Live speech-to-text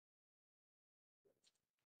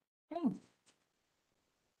Okay.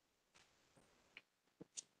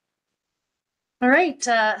 All right.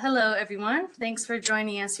 Hello, everyone. Thanks for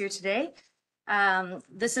joining us here today.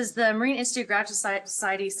 This is the Marine Institute Graduate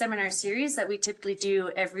Society seminar series that we typically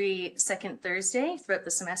do every second Thursday throughout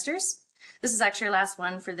the semesters. This is actually our last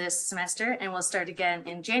one for this semester, and we'll start again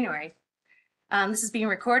in January. This is being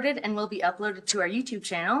recorded and will be uploaded to our YouTube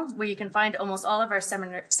channel, where you can find almost all of our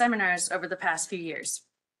seminars over the past few years.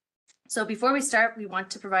 So before we start, we want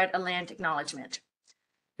to provide a land acknowledgement.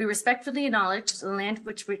 We respectfully acknowledge the land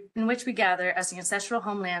in which we gather as the ancestral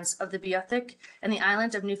homelands of the Beothuk and the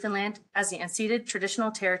island of Newfoundland as the unceded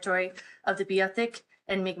traditional territory of the Beothuk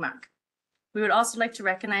and Mi'kmaq. We would also like to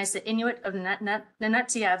recognize the Inuit of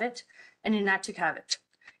Nunatsiavut and Nunatukavut,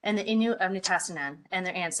 and the Innu of Nitassinan and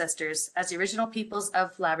their ancestors as the original peoples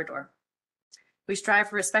of Labrador. We strive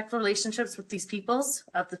for respectful relationships with these peoples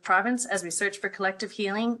of the province as we search for collective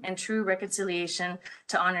healing and true reconciliation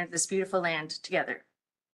to honor this beautiful land together.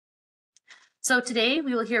 So today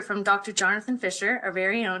we will hear from Dr. Jonathan Fisher, our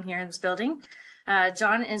very own here in this building.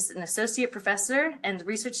 John is an associate professor and the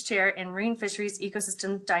research chair in marine fisheries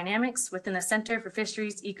ecosystem dynamics within the Center for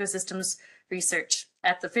Fisheries Ecosystems Research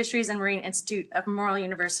at the Fisheries and Marine Institute of Memorial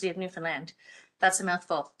University of Newfoundland. That's a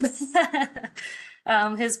mouthful.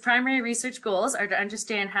 His primary research goals are to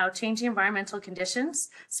understand how changing environmental conditions,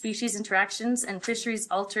 species interactions, and fisheries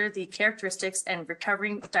alter the characteristics and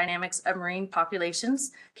recovering dynamics of marine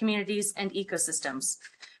populations, communities, and ecosystems,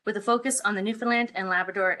 with a focus on the Newfoundland and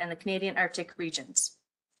Labrador and the Canadian Arctic regions.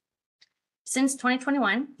 Since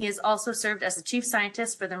 2021, he has also served as the chief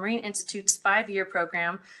scientist for the Marine Institute's 5-year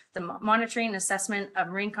program, the monitoring and assessment of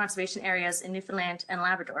marine conservation areas in Newfoundland and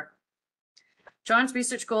Labrador. John's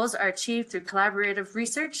research goals are achieved through collaborative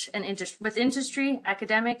research and with industry,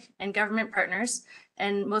 academic, and government partners,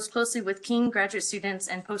 and most closely with keen graduate students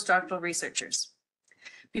and postdoctoral researchers.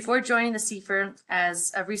 Before joining the CFER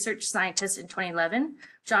as a research scientist in 2011,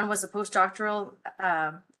 John was a postdoctoral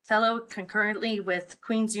fellow concurrently with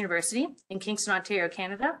Queen's University in Kingston, Ontario,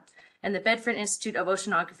 Canada, and the Bedford Institute of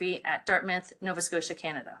Oceanography at Dartmouth, Nova Scotia,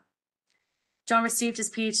 Canada. John received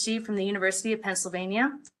his PhD from the University of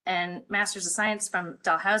Pennsylvania and Master's of Science from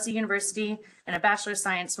Dalhousie University and a Bachelor of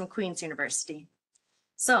Science from Queen's University.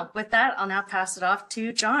 So with that, I'll now pass it off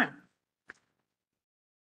to John.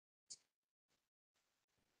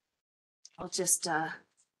 I'll just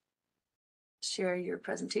share your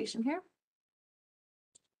presentation here.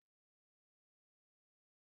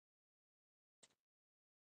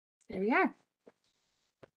 There we are.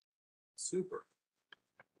 Super.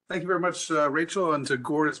 Thank you very much, Rachel, and to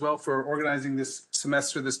Gord as well for organizing this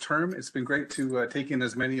semester, this term. It's been great to take in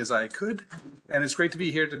as many as I could, and it's great to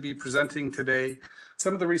be here to be presenting today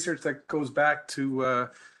some of the research that goes back to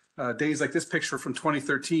days like this picture from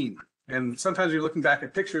 2013. And sometimes you're looking back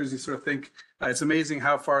at pictures, you sort of think it's amazing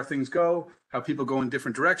how far things go, how people go in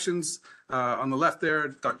different directions. On the left there,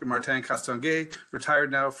 Dr. Martin Castonguay,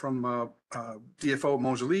 retired now from DFO at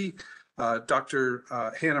Montjoli. Dr.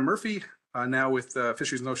 Hannah Murphy, now with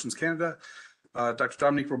Fisheries and Oceans Canada. Dr.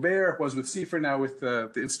 Dominique Robert was with CFER, now with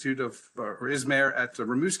the Institute of, or is mayor at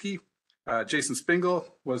Rimouski. Jason Spingle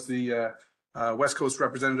was the West Coast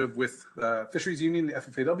representative with Fisheries Union, the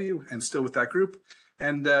FFAW, and still with that group.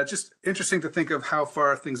 And just interesting to think of how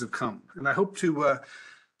far things have come. And I hope to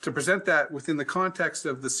present that within the context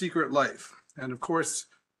of the secret life. And of course,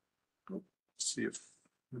 let's see if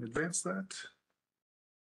we can advance that.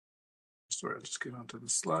 Sorry, I'll just get onto the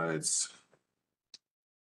slides.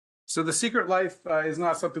 So the secret life is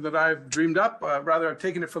not something that I've dreamed up. Rather, I've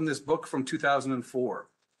taken it from this book from 2004.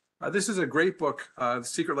 This is a great book, The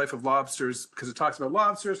Secret Life of Lobsters, because it talks about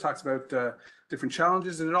lobsters, talks about different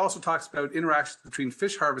challenges, and it also talks about interactions between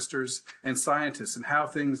fish harvesters and scientists and how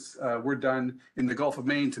things were done in the Gulf of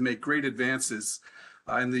Maine to make great advances.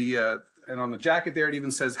 And on the jacket there, it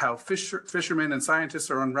even says how fishermen and scientists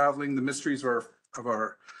are unraveling the mysteries of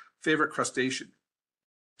our favorite crustacean.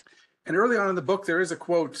 And early on in the book, there is a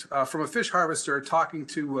quote from a fish harvester talking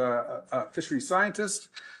to a fisheries scientist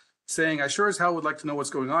saying, "I sure as hell would like to know what's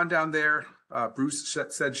going on down there." Bruce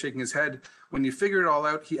said, shaking his head. "When you figure it all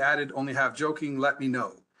out," he added, "only half joking, let me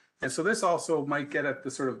know." And so this also might get at the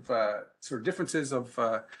sort of differences of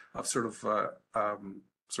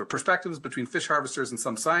perspectives between fish harvesters and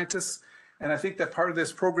some scientists. And I think that part of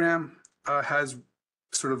this program has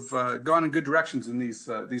gone in good directions in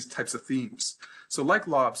these types of themes. So like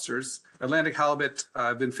lobsters, Atlantic halibut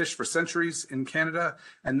have been fished for centuries in Canada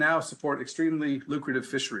and now support extremely lucrative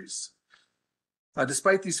fisheries.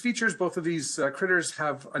 Despite these features, both of these critters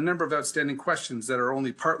have a number of outstanding questions that are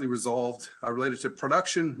only partly resolved related to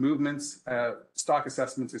production, movements, stock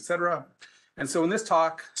assessments, etc. And so in this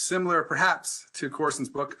talk, similar perhaps to Corson's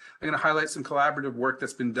book, I'm going to highlight some collaborative work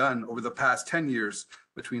that's been done over the past 10 years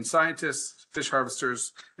between scientists, fish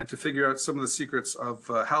harvesters, and to figure out some of the secrets of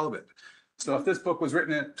halibut. So if this book was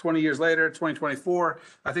written 20 years later, 2024,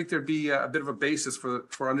 I think there'd be a bit of a basis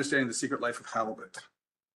for understanding the secret life of halibut.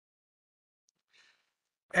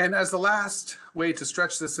 And as the last way to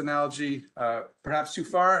stretch this analogy, perhaps too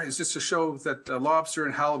far, is just to show that lobster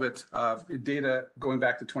and halibut data going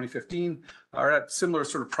back to 2015 are at similar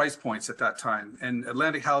sort of price points at that time. And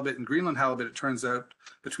Atlantic halibut and Greenland halibut, it turns out,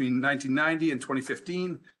 between 1990 and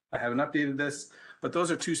 2015, I haven't updated this, but those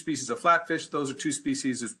are two species of flatfish. Those are two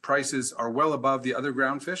species whose prices are well above the other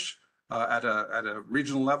ground fish at a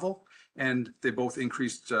regional level, and they both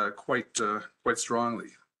increased quite strongly.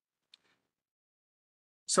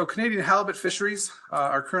 So Canadian halibut fisheries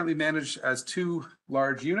are currently managed as two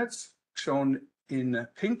large units, shown in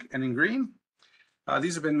pink and in green.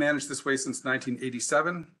 These have been managed this way since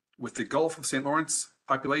 1987, with the Gulf of St. Lawrence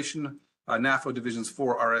population, NAFO Divisions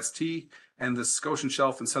 4 RST, and the Scotian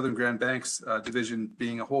Shelf and Southern Grand Banks division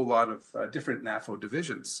being a whole lot of different NAFO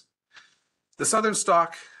divisions. The southern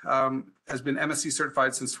stock has been MSC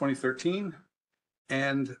certified since 2013,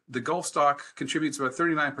 and the Gulf stock contributes about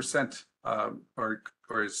 39%,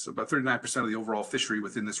 or is about 39% of the overall fishery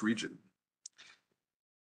within this region.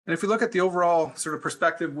 And if we look at the overall sort of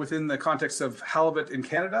perspective within the context of halibut in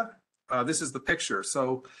Canada, this is the picture.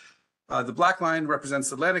 So the black line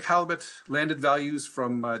represents Atlantic halibut landed values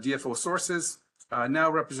from DFO sources, now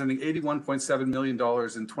representing $81.7 million in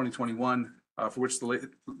 2021, for which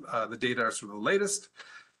the data are sort of the latest.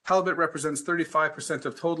 Halibut represents 35%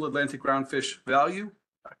 of total Atlantic groundfish value,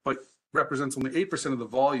 but represents only 8% of the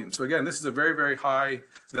volume. So again, this is a very, very high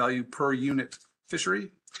value per unit fishery.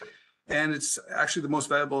 And it's actually the most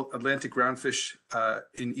valuable Atlantic groundfish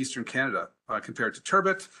in Eastern Canada, compared to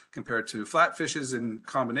turbot, compared to flatfishes in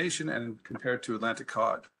combination, and compared to Atlantic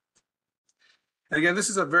cod. And again, this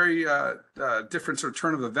is a very different sort of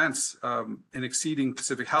turn of events in exceeding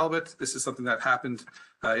Pacific halibut. This is something that happened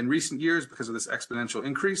in recent years because of this exponential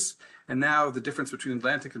increase. And now the difference between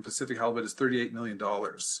Atlantic and Pacific halibut is $38 million.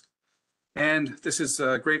 And this is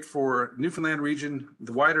great for Newfoundland region,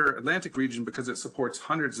 the wider Atlantic region, because it supports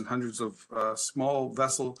hundreds and hundreds of small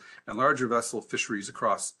vessel and larger vessel fisheries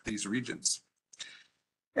across these regions.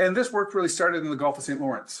 And this work really started in the Gulf of St.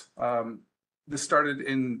 Lawrence. This started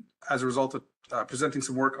as a result of presenting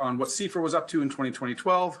some work on what CIFR was up to in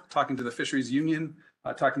 2012, talking to the Fisheries Union,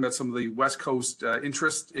 talking about some of the West Coast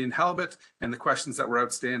interest in halibut and the questions that were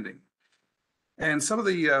outstanding. And some of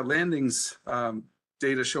the landings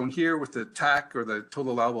data shown here with the TAC, or the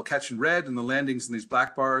total allowable catch, in red, and the landings in these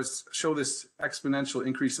black bars show this exponential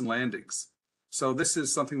increase in landings. So this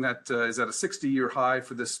is something that is at a 60-year high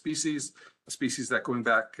for this species, a species that going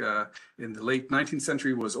back in the late 19th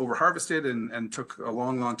century was over-harvested and took a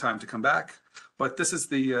long, long time to come back. But this is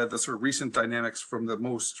the sort of recent dynamics from the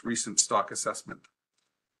most recent stock assessment.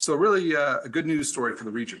 So really a good news story for the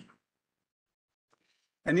region.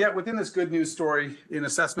 And yet within this good news story, in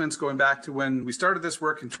assessments going back to when we started this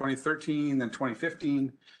work in 2013 and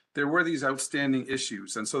 2015, there were these outstanding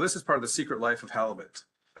issues. And so this is part of the secret life of halibut.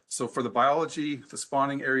 So for the biology, the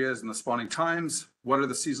spawning areas and the spawning times, what are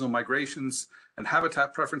the seasonal migrations and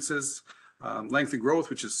habitat preferences, length and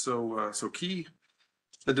growth, which is so key.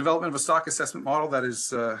 The development of a stock assessment model that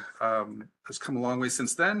has come a long way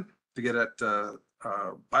since then to get at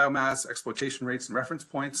biomass, exploitation rates, and reference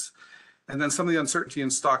points. And then some of the uncertainty in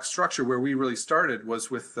stock structure, where we really started,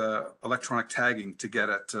 was with electronic tagging to get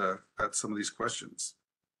at some of these questions.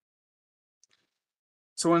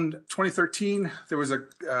 So in 2013, there was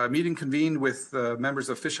a meeting convened with members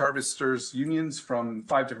of fish harvesters unions from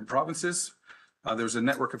 5 different provinces. There was a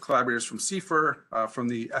network of collaborators from CIFR, from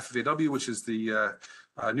the FFAW, which is the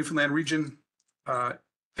Newfoundland region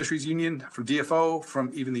Fisheries Union, from DFO, from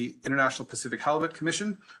even the International Pacific Halibut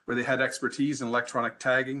Commission, where they had expertise in electronic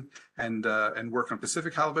tagging and work on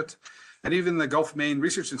Pacific halibut, and even the Gulf of Maine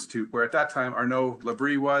Research Institute, where at that time Arnaud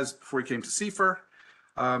Labrie was before he came to CIFR.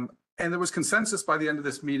 And there was consensus by the end of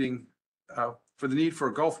this meeting for the need for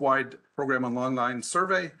a Gulf-wide program on longline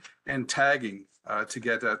survey and tagging to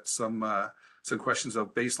get at some questions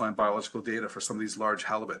of baseline biological data for some of these large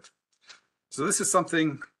halibut. So this is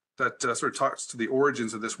something that sort of talks to the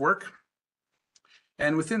origins of this work.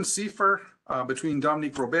 And within CIFR, between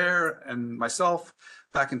Dominique Robert and myself,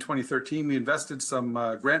 back in 2013, we invested some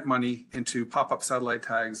grant money into pop-up satellite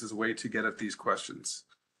tags as a way to get at these questions.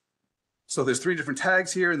 So there's 3 different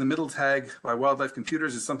tags here, and the middle tag by Wildlife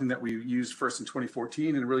Computers is something that we used first in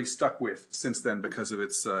 2014 and really stuck with since then because of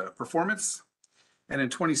its performance. And in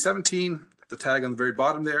 2017, the tag on the very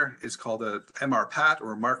bottom there is called a MR-PAT,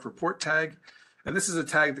 or a mark report tag. And this is a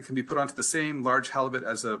tag that can be put onto the same large halibut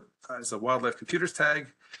as a wildlife computers tag.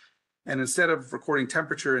 And instead of recording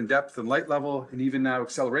temperature and depth and light level, and even now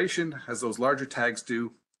acceleration, as those larger tags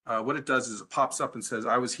do, what it does is it pops up and says,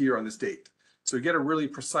 I was here on this date. So you get a really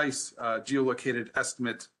precise geolocated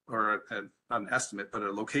estimate, or not an estimate, but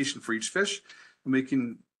a location for each fish. And we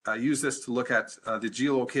can use this to look at the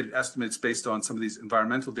geolocated estimates based on some of these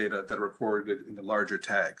environmental data that are recorded in the larger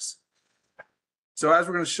tags. So as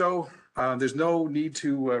we're going to show, there's no need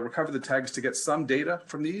to recover the tags to get some data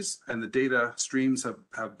from these, and the data streams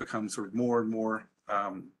have become sort of more and more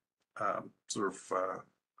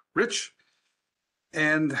rich.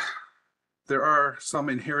 And there are some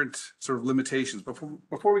inherent sort of limitations.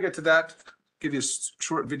 Before we get to that, give you a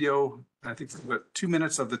short video. I think it's about 2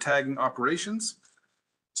 minutes of the tagging operations.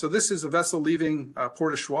 So this is a vessel leaving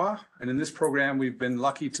Port au Choix, and in this program, we've been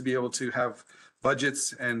lucky to be able to have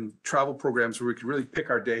budgets and travel programs where we can really pick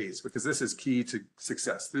our days, because this is key to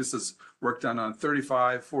success. This is work done on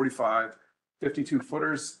 35, 45, 52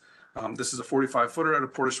 footers. This is a 45 footer out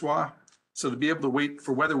of Port au Choix. So to be able to wait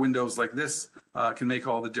for weather windows like this can make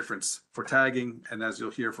all the difference for tagging, and as you'll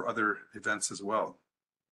hear, for other events as well.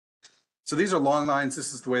 So these are long lines.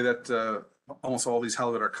 This is the way that almost all these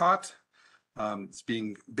halibut are caught. It's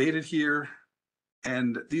being baited here,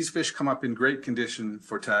 and these fish come up in great condition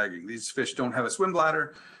for tagging. These fish don't have a swim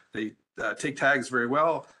bladder. They take tags very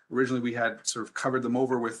well. Originally, we had sort of covered them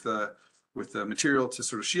over with the material to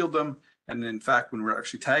sort of shield them. And in fact, when we're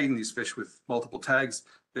actually tagging these fish with multiple tags,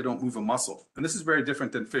 they don't move a muscle. And this is very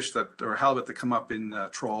different than fish that, or halibut that come up in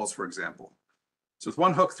trawls, for example. So with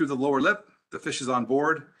one hook through the lower lip, the fish is on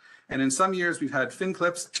board. And in some years, we've had fin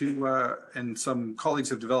clips and some colleagues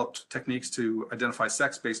have developed techniques to identify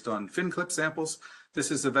sex based on fin clip samples. This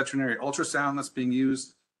is a veterinary ultrasound that's being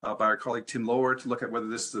used by our colleague Tim Lower to look at whether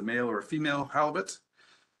this is a male or a female halibut.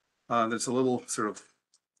 There's a little sort of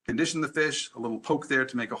condition the fish, a little poke there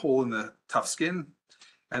to make a hole in the tough skin,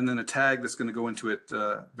 and then a tag that's going to go into it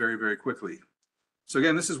very, very quickly. So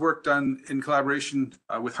again, this is work done in collaboration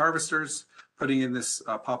with harvesters, putting in this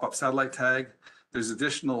pop-up satellite tag. There's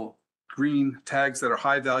additional green tags that are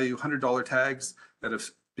high value, $100 tags that have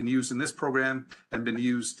been used in this program and been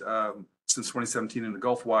used since 2017 in the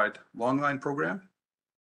Gulf-wide longline program.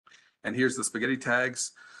 And here's the spaghetti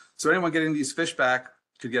tags. So anyone getting these fish back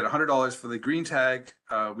could get $100 for the green tag.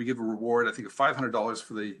 We give a reward, I think, of $500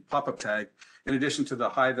 for the pop-up tag, in addition to the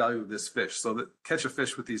high value of this fish. So that catch a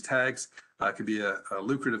fish with these tags could be a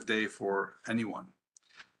lucrative day for anyone.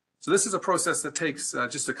 So this is a process that takes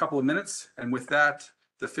just a couple of minutes. And with that,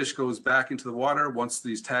 the fish goes back into the water once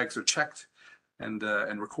these tags are checked and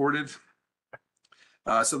recorded.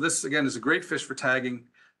 So this, again, is a great fish for tagging.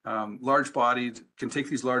 Large bodied, can take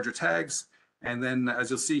these larger tags. And then,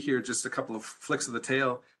 as you'll see here, just a couple of flicks of the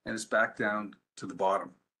tail and it's back down to the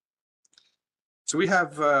bottom. So we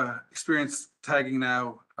have experience tagging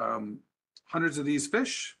now hundreds of these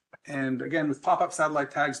fish. And again, with pop-up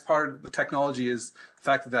satellite tags, part of the technology is the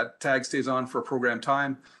fact that that tag stays on for a program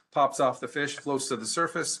time, pops off the fish, floats to the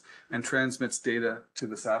surface, and transmits data to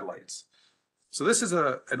the satellites. So this is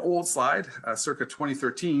an old slide, circa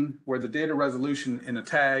 2013, where the data resolution in a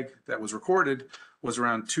tag that was recorded was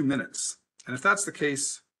around 2 minutes. And if that's the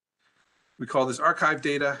case, we call this archive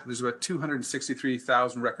data. There's about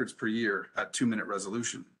 263,000 records per year at 2-minute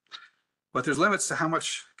resolution. But there's limits to how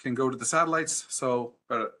much can go to the satellites. So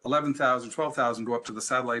 11,000, 12,000 go up to the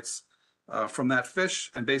satellites from that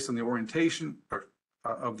fish. And based on the orientation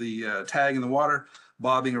of the tag in the water,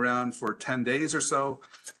 bobbing around for 10 days or so,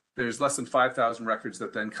 there's less than 5,000 records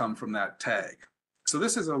that then come from that tag. So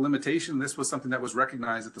this is a limitation. This was something that was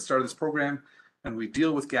recognized at the start of this program. And we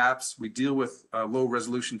deal with gaps. We deal with low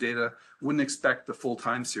resolution data. Wouldn't expect the full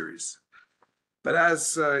time series. But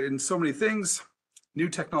as in so many things, new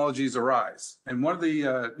technologies arise. And one of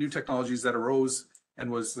the new technologies that arose and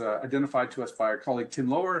was identified to us by our colleague Tim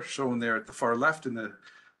Lower, shown there at the far left in the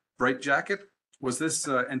bright jacket, was this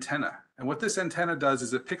antenna. And what this antenna does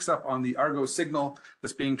is it picks up on the Argo signal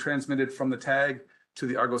that's being transmitted from the tag to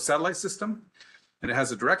the Argo satellite system. And it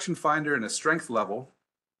has a direction finder and a strength level.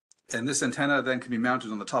 And this antenna then can be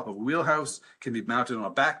mounted on the top of a wheelhouse, can be mounted on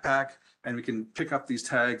a backpack, and we can pick up these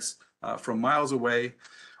tags from miles away.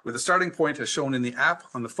 With a starting point as shown in the app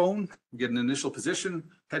on the phone, we get an initial position,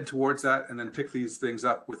 head towards that, and then pick these things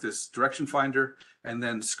up with this direction finder, and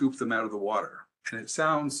then scoop them out of the water. And it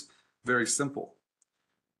sounds very simple.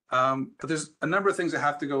 But there's a number of things that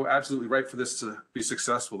have to go absolutely right for this to be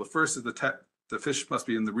successful. The first is the fish must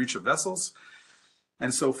be in the reach of vessels.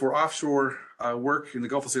 And so for offshore work in the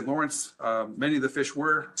Gulf of St. Lawrence, many of the fish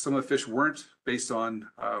were, some of the fish weren't, based on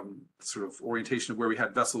sort of orientation of where we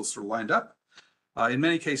had vessels sort of lined up. In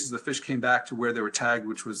many cases, the fish came back to where they were tagged,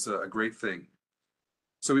 which was a great thing.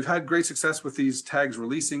 So we've had great success with these tags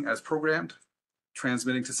releasing as programmed,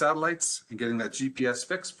 transmitting to satellites and getting that GPS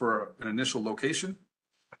fix for an initial location.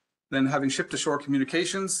 Then having ship-to-shore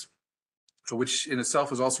communications, which in itself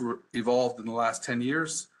has also evolved in the last 10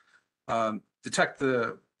 years. Detect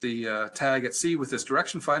the tag at sea with this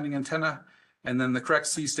direction finding antenna, and then the correct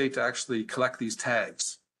sea state to actually collect these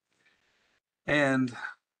tags. And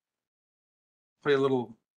play a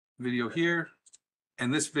little video here.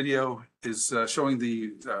 And this video is showing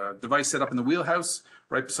the device set up in the wheelhouse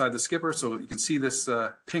right beside the skipper. So you can see this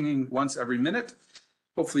pinging once every minute,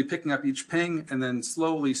 hopefully picking up each ping and then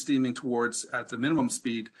slowly steaming towards at the minimum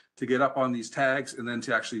speed to get up on these tags and then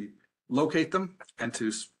to actually locate them and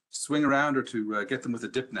to swing around or to get them with a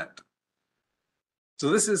dip net. So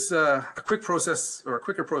this is a quick process, or a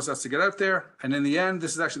quicker process to get out there. And in the end,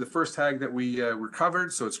 this is actually the first tag that we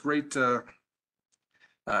recovered. So it's great.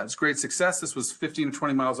 It's great success. This was 15 to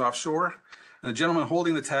 20 miles offshore. And the gentleman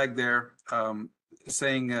holding the tag there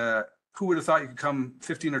saying, who would have thought you could come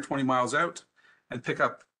 15 or 20 miles out and pick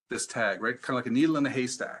up this tag, right? Kind of like a needle in a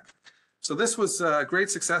haystack. So this was a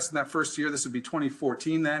great success in that first year. This would be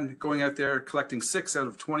 2014 then, going out there, collecting 6 out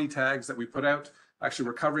of 20 tags that we put out, actually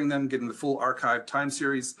recovering them, getting the full archive time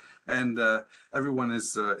series, and everyone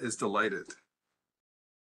is delighted.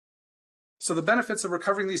 So the benefits of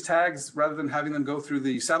recovering these tags rather than having them go through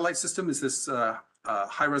the satellite system is this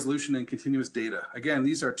high resolution and continuous data. Again,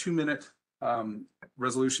 these are 2-minute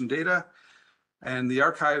resolution data, and the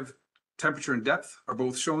archive temperature and depth are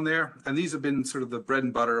both shown there. And these have been sort of the bread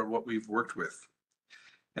and butter of what we've worked with.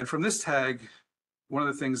 And from this tag, one of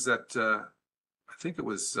the things that I think it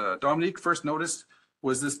was Dominique first noticed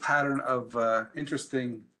was this pattern of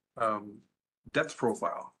interesting depth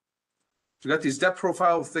profile. So we got these depth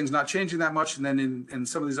profile things not changing that much. And then in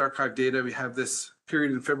some of these archive data, we have this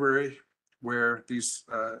period in February where these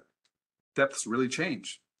depths really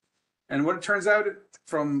change. And what it turns out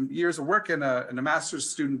from years of work and a master's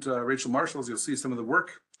student, Rachel Marshall, you'll see some of the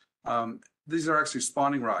work, these are actually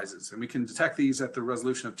spawning rises. And we can detect these at the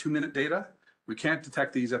resolution of 2-minute data. We can't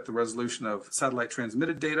detect these at the resolution of satellite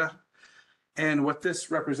transmitted data. And what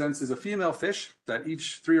this represents is a female fish that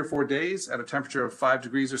each 3 or 4 days at a temperature of 5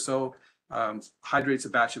 degrees or so hydrates a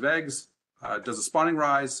batch of eggs, does a spawning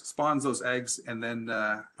rise, spawns those eggs, and then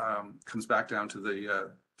comes back down to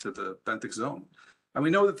the benthic zone. And we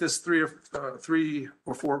know that this 3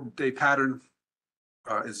 or 4 day pattern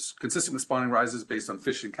is consistent with spawning rises based on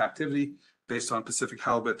fish in captivity, based on Pacific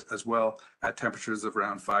halibut as well at temperatures of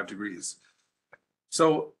around 5 degrees.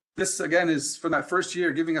 So this again is from that first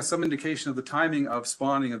year giving us some indication of the timing of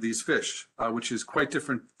spawning of these fish, which is quite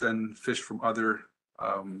different than fish from other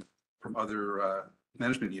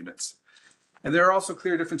management units. And there are also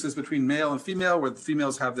clear differences between male and female, where the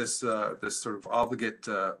females have this this sort of obligate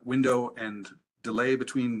window and delay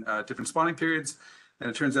between different spawning periods. And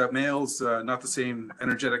it turns out males, not the same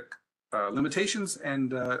energetic limitations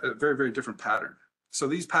and a very, very different pattern. So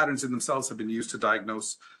these patterns in themselves have been used to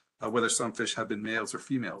diagnose whether some fish have been males or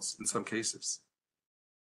females in some cases.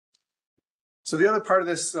 So the other part of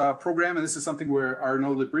this program, and this is something where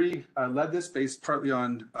Arnaud Lebris led this based partly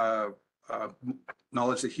on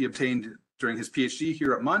knowledge that he obtained during his PhD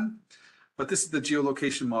here at MUN, but this is the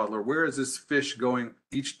geolocation model, or where is this fish going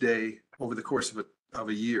each day over the course of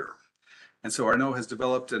a year. And so Arnaud has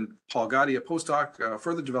developed, and Paul Gotti, a postdoc,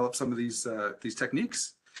 further developed some of these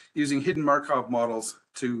techniques using hidden Markov models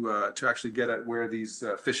to actually get at where these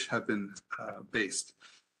fish have been based.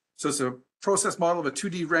 So it's a process model of a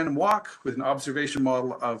 2D random walk with an observation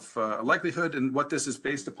model of likelihood, and what this is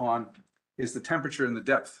based upon is the temperature and the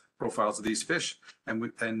depth profiles of these fish.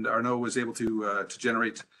 And Arnaud was able to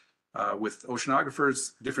generate with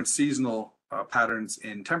oceanographers different seasonal patterns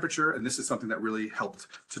in temperature, and this is something that really helped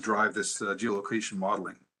to drive this geolocation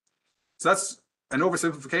modeling. So that's an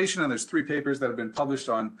oversimplification, and there's 3 papers that have been published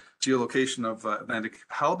on geolocation of Atlantic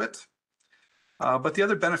halibut. But the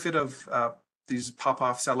other benefit of these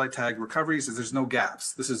pop-off satellite tag recoveries is there's no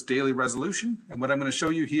gaps. This is daily resolution, and what I'm going to show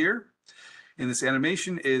you here in this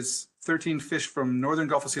animation is 13 fish from northern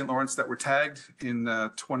Gulf of St. Lawrence that were tagged in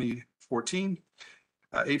 2014,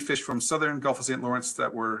 8 fish from southern Gulf of St. Lawrence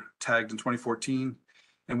that were tagged in 2014,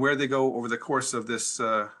 and where they go over the course of this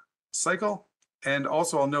cycle. And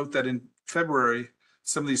also I'll note that in February,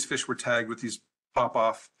 some of these fish were tagged with these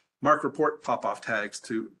pop-off, mark report pop-off tags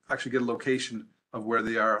to actually get a location of where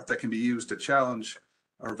they are that can be used to challenge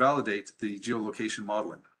or validate the geolocation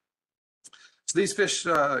modeling. So these fish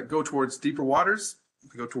go towards deeper waters.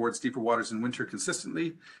 They go towards deeper waters in winter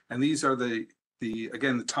consistently. And these are again,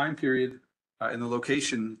 the time period and the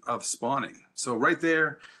location of spawning. So right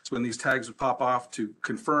there is when these tags would pop off to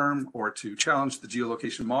confirm or to challenge the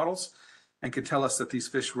geolocation models and could tell us that these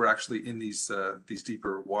fish were actually in these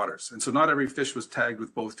deeper waters. And so not every fish was tagged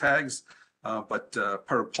with both tags, but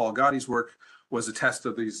part of Paul Gotti's work was a test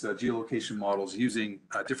of these geolocation models using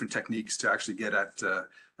different techniques to actually get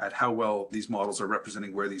at how well these models are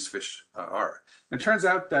representing where these fish are. And it turns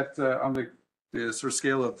out that on the sort of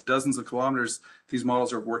scale of dozens of kilometers, these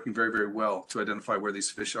models are working very, very well to identify where these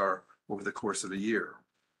fish are over the course of a year.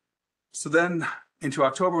 So then into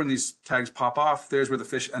October, when these tags pop off, there's where the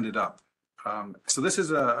fish ended up. So this is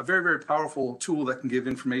a very, very powerful tool that can give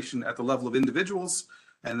information at the level of individuals,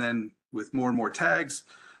 and then with more and more tags,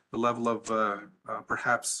 the level of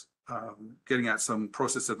perhaps getting at some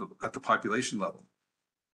process at the population level.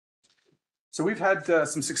 So we've had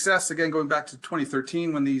some success, again, going back to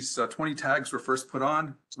 2013 when these 20 tags were first put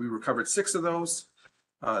on. We recovered 6 of those.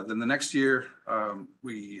 Then the next year,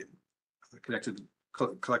 we collected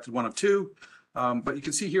 1 of 2. But you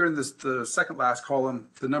can see here in the second last column,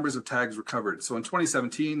 the numbers of tags recovered. So in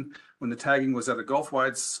 2017, when the tagging was at a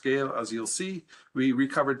Gulf-wide scale, as you'll see, we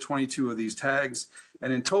recovered 22 of these tags.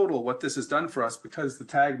 And in total, what this has done for us, because the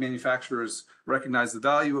tag manufacturers recognize the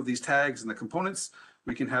value of these tags and the components,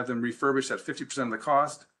 we can have them refurbished at 50% of the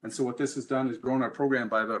cost. And so what this has done is grown our program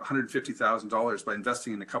by about $150,000 by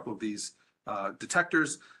investing in a couple of these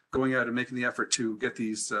detectors, going out and making the effort to get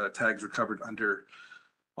these tags recovered under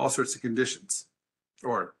all sorts of conditions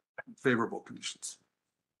or favorable conditions.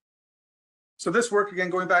 So this work, again,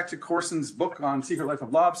 going back to Corson's book on Secret Life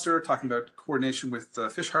of Lobster, talking about coordination with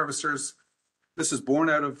fish harvesters. This is born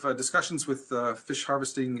out of discussions with the Fish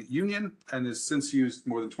Harvesting Union and has since used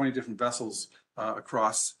more than 20 different vessels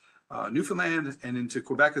across Newfoundland and into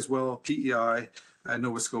Quebec as well, PEI, and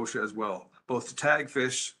Nova Scotia as well, both to tag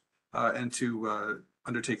fish and to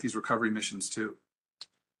undertake these recovery missions too.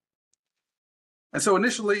 And so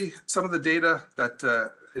initially, some of the data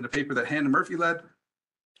that in a paper that Hannah Murphy led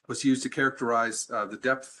was used to characterize the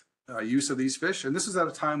depth use of these fish. And this is at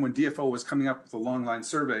a time when DFO was coming up with a long line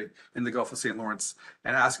survey in the Gulf of St. Lawrence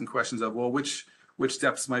and asking questions of, well, which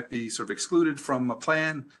depths might be sort of excluded from a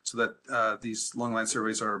plan so that these long line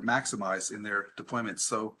surveys are maximized in their deployments.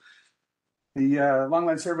 So the long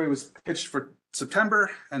line survey was pitched for September.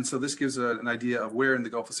 And so this gives an idea of where in the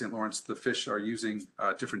Gulf of St. Lawrence the fish are using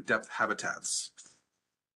different depth habitats.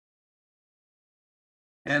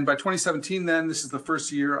 And by 2017, then, this is the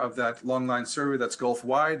first year of that long line survey that's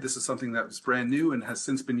Gulf-wide. This is something that was brand new and has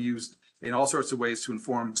since been used in all sorts of ways to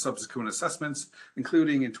inform subsequent assessments,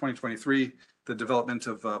 including in 2023, the development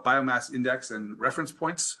of biomass index and reference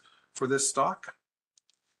points for this stock.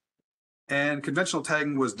 And conventional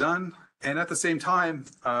tagging was done. And at the same time,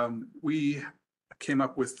 we came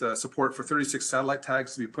up with support for 36 satellite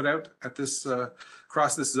tags to be put out at this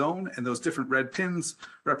across this zone, and those different red pins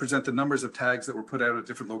represent the numbers of tags that were put out at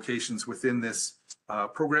different locations within this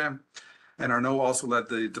program. And Arnaud also led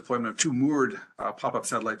the deployment of 2 moored pop-up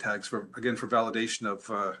satellite tags for validation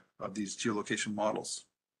of these geolocation models.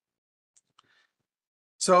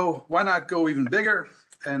 So why not go even bigger?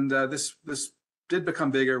 And this did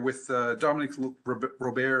become bigger with Dominique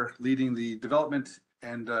Robert leading the development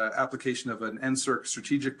and application of an NSERC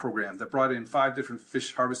strategic program that brought in 5 different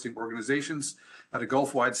fish harvesting organizations at a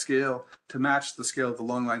Gulf-wide scale to match the scale of the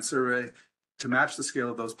long line survey, to match the scale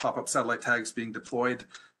of those pop-up satellite tags being deployed.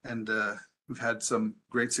 And we've had some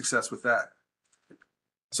great success with that.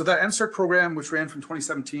 So that NSERC program, which ran from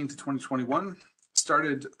 2017 to 2021,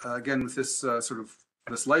 started again with this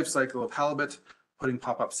this life cycle of halibut, putting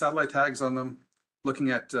pop-up satellite tags on them, looking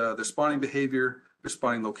at their spawning behavior, their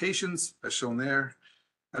spawning locations, as shown there,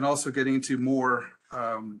 and also getting into more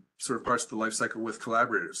sort of parts of the life cycle with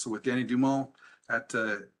collaborators. So with Danny Dumont at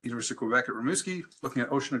University of Quebec at Rimouski, looking at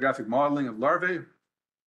oceanographic modeling of larvae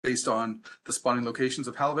based on the spawning locations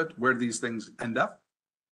of halibut, where do these things end up?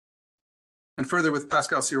 And further with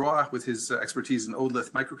Pascal Sirois, with his expertise in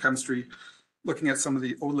otolith microchemistry, looking at some of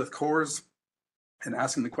the otolith cores and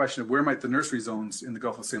asking the question of where might the nursery zones in the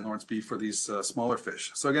Gulf of St. Lawrence be for these smaller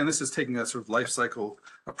fish. So again, this is taking a sort of life cycle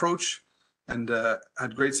approach, and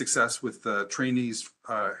had great success with trainees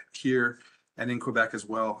here and in Quebec as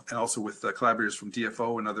well, and also with collaborators from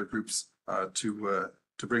DFO and other groups to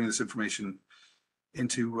bring this information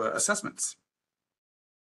into assessments.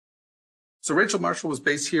 So Rachel Marshall was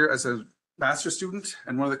based here as a master's student,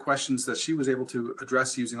 and one of the questions that she was able to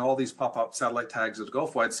address using all these pop-up satellite tags at a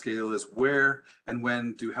Gulf-wide scale is where and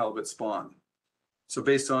when do halibut spawn? So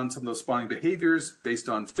based on some of those spawning behaviors, based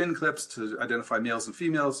on fin clips to identify males and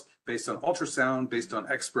females, based on ultrasound, based on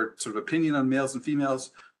expert sort of opinion on males and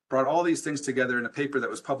females, brought all these things together in a paper that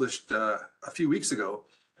was published a few weeks ago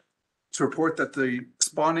to report that the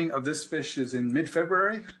spawning of this fish is in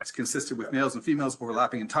mid-February. It's consistent with males and females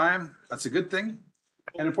overlapping in time. That's a good thing.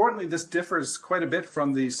 And importantly, this differs quite a bit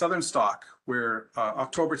from the southern stock, where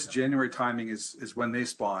October to January timing is when they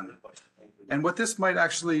spawn. And what this might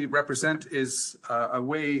actually represent is a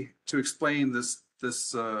way to explain this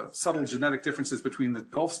subtle genetic differences between the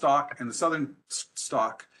Gulf stock and the southern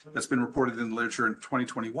stock that's been reported in the literature in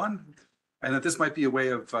 2021, and that this might be a way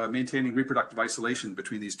of maintaining reproductive isolation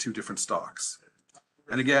between these two different stocks.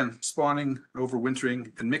 And again, spawning,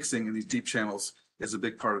 overwintering, and mixing in these deep channels is a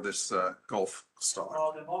big part of this Gulf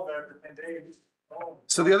stock.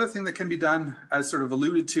 So the other thing that can be done, as sort of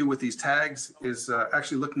alluded to with these tags, is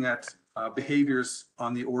actually looking at behaviors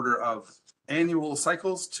on the order of annual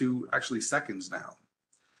cycles to actually seconds now.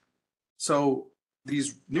 So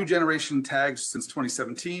these new generation tags since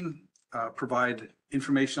 2017 provide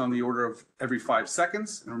information on the order of every 5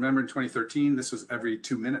 seconds. And remember, in 2013, this was every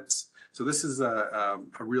 2 minutes. So this is a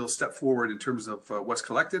real step forward in terms of what's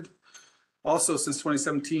collected. Also, since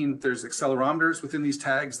 2017, there's accelerometers within these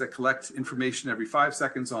tags that collect information every 5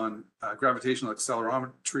 seconds on gravitational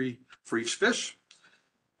accelerometry for each fish.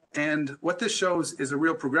 And what this shows is a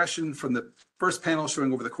real progression from the first panel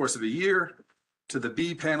showing over the course of a year to the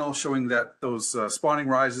B panel showing that those spawning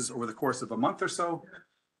rises over the course of a month or so.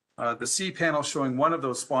 The C panel showing one of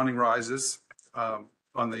those spawning rises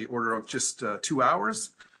on the order of just 2 hours.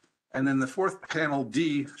 And then the fourth panel,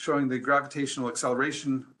 D, showing the gravitational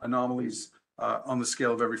acceleration anomalies on the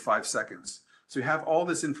scale of every 5 seconds. So you have all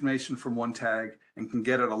this information from one tag and can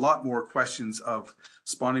get at a lot more questions of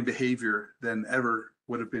spawning behavior than ever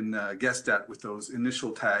would have been guessed at with those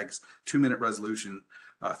initial tags, 2-minute resolution,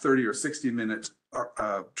 30 or 60-minute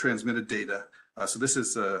transmitted data. So this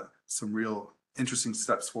is some real interesting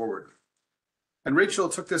steps forward. And Rachel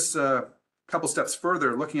took this couple steps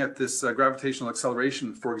further, looking at this gravitational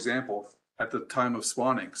acceleration, for example, at the time of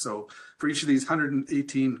spawning. So for each of these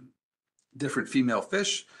 118 different female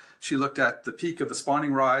fish, she looked at the peak of the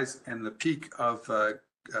spawning rise and the peak of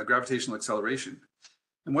gravitational acceleration.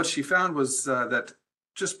 And what she found was that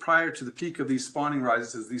just prior to the peak of these spawning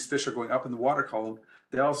rises, as these fish are going up in the water column,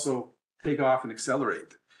 they also take off and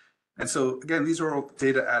accelerate. And so again, these are all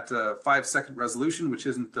data at 5-second resolution, which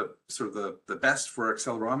isn't the sort of the best for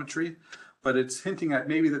accelerometry, but it's hinting at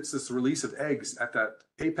maybe that's this release of eggs at that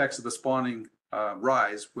apex of the spawning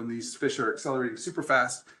rise when these fish are accelerating super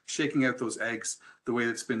fast, shaking out those eggs the way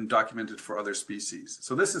that's been documented for other species.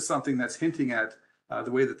 So this is something that's hinting at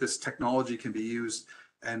the way that this technology can be used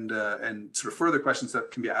and sort of further questions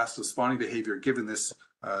that can be asked of spawning behavior given this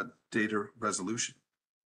data resolution.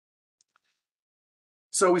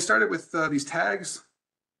 So we started with these tags.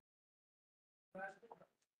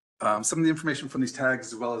 Some of the information from these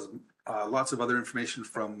tags, as well as lots of other information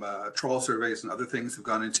from trawl surveys and other things, have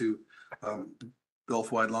gone into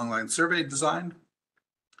Gulf-wide longline survey design.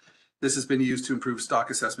 This has been used to improve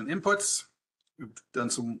stock assessment inputs. We've done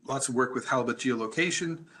lots of work with halibut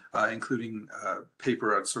geolocation, including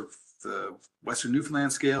paper on sort of the Western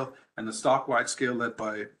Newfoundland scale and the stock-wide scale led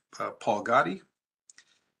by Paul Gotti.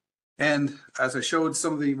 And as I showed,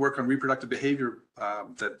 some of the work on reproductive behavior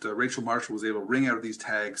that Rachel Marshall was able to wring out of these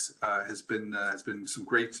tags has been some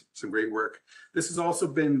great work. This has also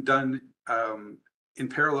been done in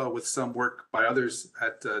parallel with some work by others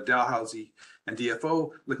at Dalhousie and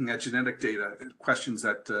DFO, looking at genetic data, questions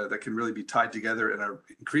that can really be tied together and are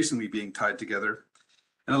increasingly being tied together.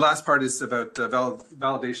 And the last part is about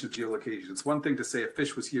validation of geolocation. It's one thing to say a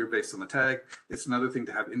fish was here based on the tag. It's another thing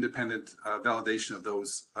to have independent validation of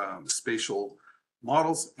those spatial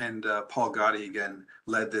models. And Paul Gotti, again,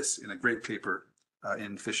 led this in a great paper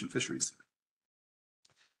in Fish and Fisheries.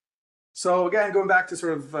 So again, going back to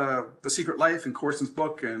sort of The Secret Life and Corson's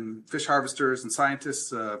book and fish harvesters and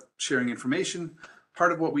scientists sharing information,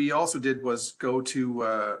 part of what we also did was go to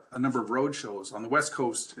a number of road shows on the West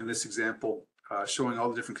Coast, in this example, showing all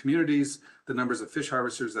the different communities, the numbers of fish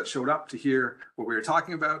harvesters that showed up to hear what we were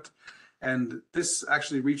talking about. And this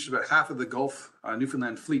actually reached about half of the Gulf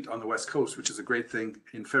Newfoundland fleet on the West Coast, which is a great thing,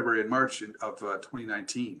 in February and March of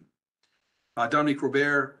 2019. Dominique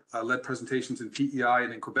Robert led presentations in PEI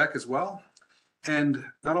and in Quebec as well. And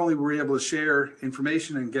not only were we able to share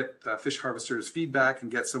information and get fish harvesters' feedback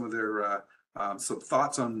and get some of their some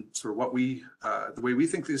thoughts on sort of what the way we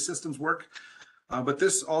think these systems work, but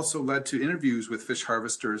this also led to interviews with fish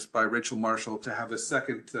harvesters by Rachel Marshall to have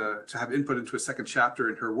to have input into a second chapter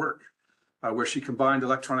in her work. where she combined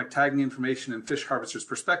electronic tagging information and fish harvesters'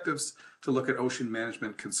 perspectives to look at ocean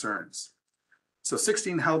management concerns. So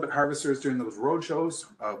 16 halibut harvesters during those road shows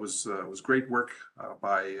was great work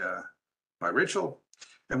by Rachel.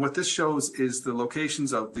 And what this shows is the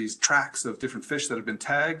locations of these tracks of different fish that have been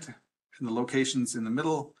tagged, and the locations in the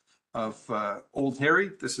middle of Old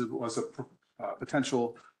Harry. This was a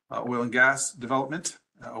potential oil and gas development,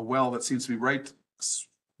 a well that seems to be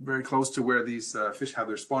very close to where these fish have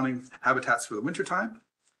their spawning habitats for the wintertime.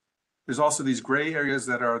 There's also these gray areas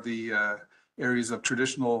that are the areas of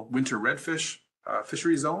traditional winter redfish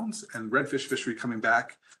fishery zones, and redfish fishery coming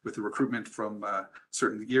back with the recruitment from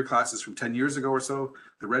certain year classes from 10 years ago or so.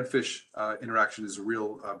 The redfish interaction is a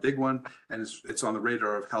real big one, and it's on the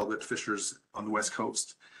radar of halibut fishers on the West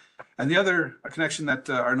Coast. And the other connection that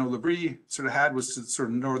Arnaud Labrie sort of had was to sort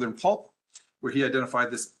of northern pulp, where he identified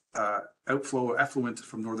this effluent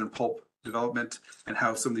from northern pulp development and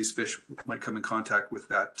how some of these fish might come in contact with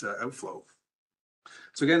that outflow.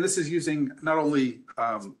 So again, this is using not only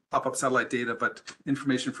pop-up satellite data, but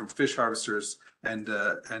information from fish harvesters. And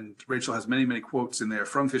Rachel has many, many quotes in there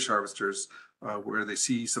from fish harvesters where they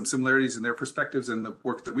see some similarities in their perspectives and the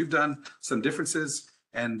work that we've done, some differences.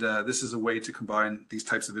 And this is a way to combine these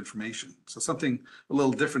types of information. So something a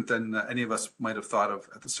little different than any of us might have thought of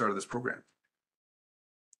at the start of this program.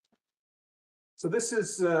 So this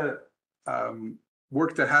is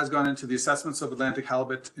work that has gone into the assessments of Atlantic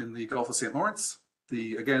halibut in the Gulf of St. Lawrence.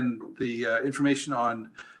 The information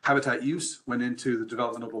on habitat use went into the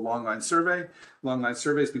development of a longline survey. Longline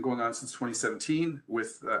survey has been going on since 2017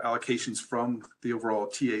 with allocations from the overall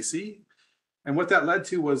TAC. And what that led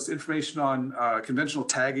to was information on conventional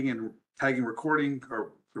tagging and tagging recording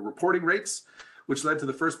or the reporting rates, which led to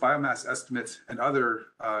the first biomass estimate and other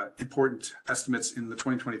important estimates in the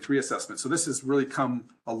 2023 assessment. So this has really come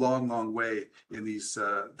a long, long way in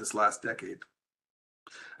this last decade.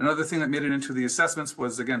 Another thing that made it into the assessments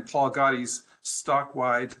was, again, Paul Gotti's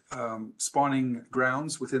stock-wide spawning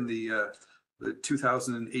grounds within the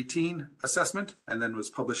 2018 assessment, and then was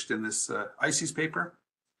published in this ICES paper.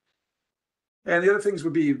 And the other things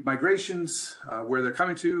would be migrations, where they're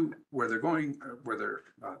coming to, where they're going, where they're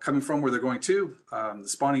coming from, where they're going to, the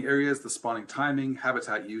spawning areas, the spawning timing,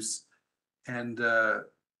 habitat use. And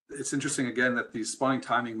it's interesting, again, that the spawning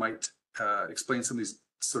timing might explain some of these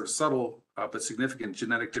sort of subtle but significant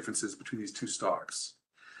genetic differences between these two stocks.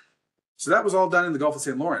 So that was all done in the Gulf of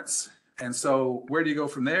St. Lawrence. And so where do you go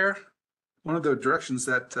from there? One of the directions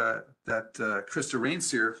that Krista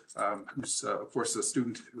Rainseer, who's of course a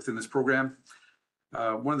student within this program,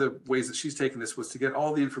 one of the ways that she's taken this was to get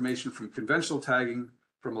all the information from conventional tagging,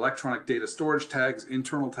 from electronic data storage tags,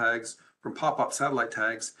 internal tags, from pop-up satellite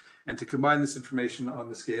tags, and to combine this information on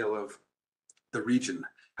the scale of the region.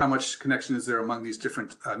 How much connection is there among these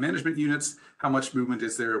different management units? How much movement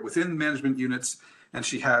is there within management units? And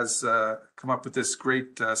she has come up with this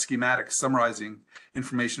great schematic summarizing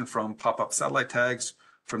information from pop-up satellite tags,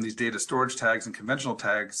 from these data storage tags and conventional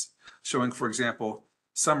tags, showing, for example,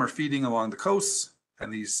 summer feeding along the coasts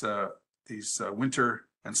and these winter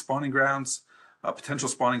and spawning grounds, potential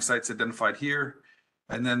spawning sites identified here,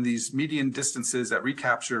 and then these median distances at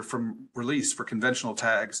recapture from release for conventional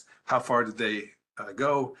tags. How far did they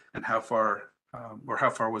go, and how far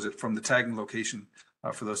was it from the tagging location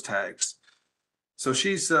for those tags? So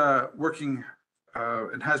she's working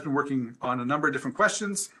and has been working on a number of different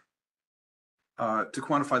questions to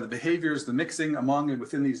quantify the behaviors, the mixing among and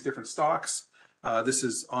within these different stocks. This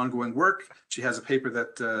is ongoing work. She has a paper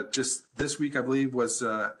that just this week, I believe, was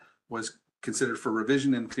considered for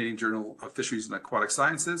revision in Canadian Journal of Fisheries and Aquatic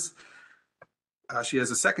Sciences. She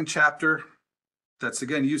has a second chapter that's,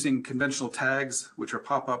 again, using conventional tags, which are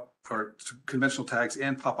pop-up, or conventional tags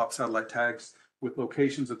and pop-up satellite tags with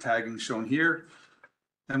locations of tagging shown here.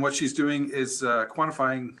 And what she's doing is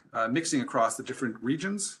quantifying mixing across the different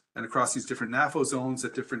regions and across these different NAFO zones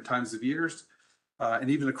at different times of years,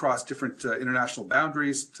 and even across different international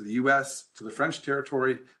boundaries to the US, to the French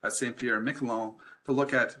territory at Saint-Pierre and Miquelon, to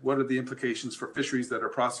look at what are the implications for fisheries that are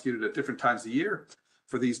prosecuted at different times of year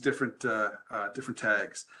for these different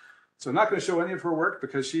tags. So I'm not going to show any of her work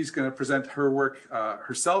because she's going to present her work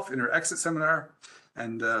herself in her exit seminar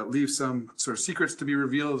and leave some sort of secrets to be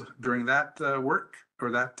revealed during that work or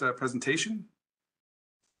that presentation.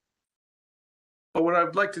 But what I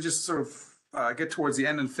would like to just sort of get towards the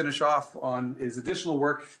end and finish off on is additional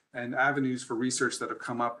work and avenues for research that have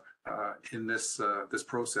come up in this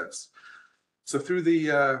process. So through the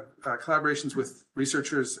collaborations with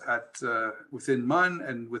researchers at within MUN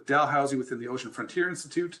and with Dalhousie within the Ocean Frontier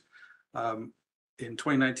Institute, In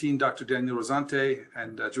 2019, Dr. Daniel Rosante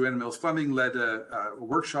and Joanna Mills-Fleming led a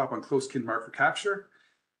workshop on close-kin marker capture.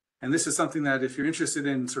 And this is something that if you're interested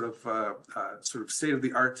in sort of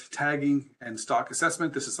state-of-the-art tagging and stock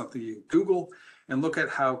assessment, this is something you Google and look at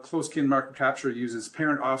how close-kin marker capture uses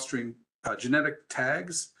parent-offspring genetic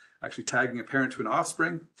tags, actually tagging a parent to an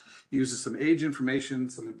offspring, uses some age information,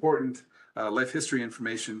 some important life history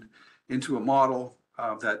information into a model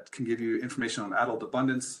that can give you information on adult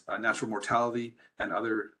abundance, natural mortality, and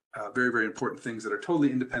other very, very important things that are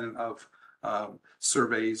totally independent of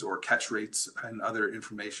surveys or catch rates and other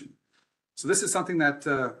information. So this is something that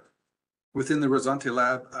within the Rosante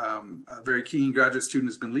lab, a very keen graduate student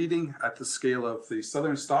has been leading at the scale of the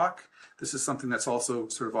southern stock. This is something that's also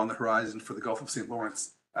sort of on the horizon for the Gulf of St.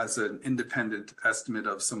 Lawrence as an independent estimate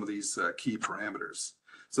of some of these key parameters.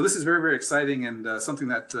 So this is very, very exciting and something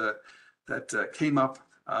that came up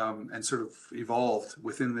and sort of evolved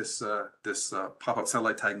within this pop-up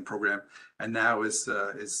satellite tagging program, and now is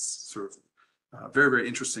sort of very, very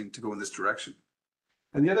interesting to go in this direction.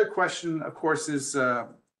 And the other question, of course, is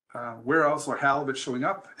where else are halibut showing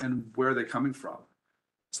up and where are they coming from?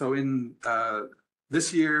 So in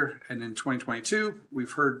this year and in 2022,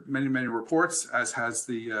 we've heard many, many reports, as has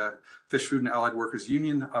the Fish, Food, and Allied Workers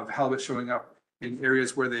Union, of halibut showing up in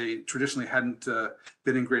areas where they traditionally hadn't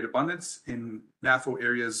been in great abundance, in NAFO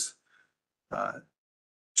areas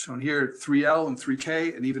shown here, 3L and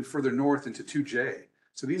 3K, and even further north into 2J.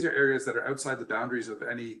 So these are areas that are outside the boundaries of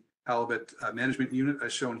any halibut management unit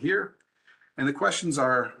as shown here. And the questions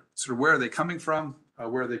are sort of where are they coming from?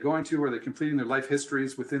 Where are they going to? Are they completing their life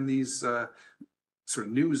histories within these sort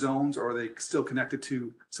of new zones, or are they still connected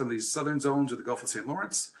to some of these southern zones of the Gulf of St.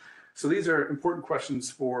 Lawrence? So these are important questions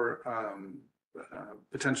for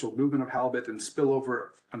potential movement of halibut and spillover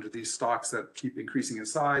under these stocks that keep increasing in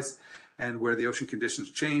size, and where the ocean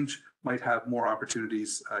conditions change might have more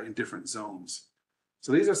opportunities in different zones.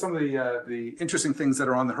 So these are some of the interesting things that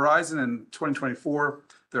are on the horizon. In 2024,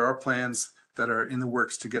 there are plans that are in the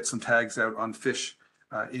works to get some tags out on fish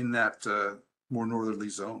in that more northerly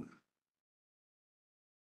zone.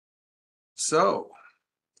 So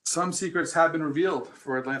some secrets have been revealed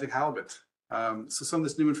for Atlantic halibut. So some of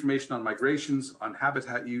this new information on migrations, on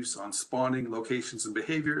habitat use, on spawning locations and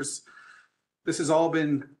behaviors, this has all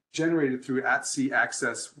been generated through at-sea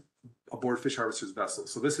access aboard fish harvesters'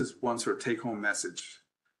 vessels. So this is one sort of take-home message.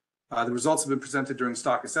 The results have been presented during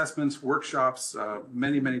stock assessments, workshops,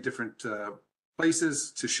 many, many different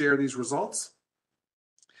places to share these results.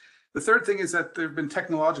 The third thing is that there have been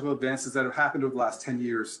technological advances that have happened over the last 10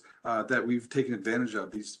 years that we've taken advantage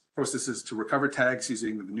of. These processes to recover tags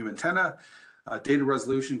using the new antenna, data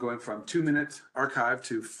resolution going from 2-minute archive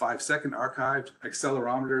to 5-second archived,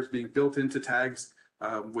 accelerometers being built into tags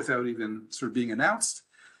without even sort of being announced.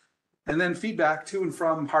 And then feedback to and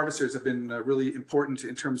from harvesters have been really important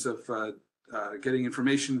in terms of getting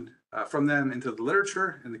information from them into the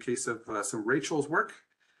literature, in the case of some Rachel's work,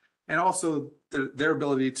 and also their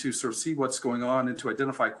ability to sort of see what's going on and to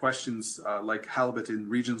identify questions like halibut in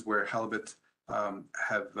regions where halibut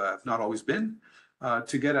have not always been,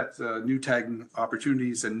 to get at new tagging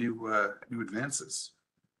opportunities and new advances.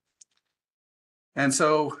 And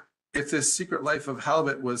so if this secret life of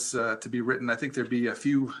halibut was to be written, I think there'd be a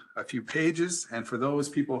few pages. And for those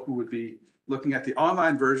people who would be looking at the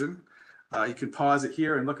online version, you can pause it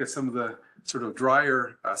here and look at some of the sort of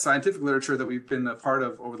drier scientific literature that we've been a part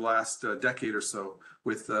of over the last decade or so,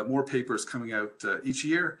 with more papers coming out each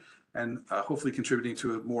year, and hopefully contributing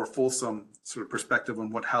to a more fulsome sort of perspective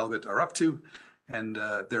on what halibut are up to and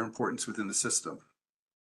their importance within the system.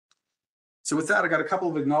 So with that, I got a couple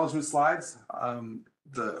of acknowledgement slides.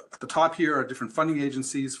 At the top here are different funding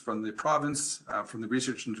agencies from the province, from the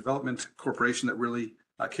Research and Development Corporation that really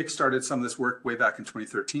kickstarted some of this work way back in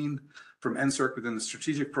 2013, from NSERC within the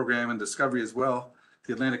strategic program and discovery as well,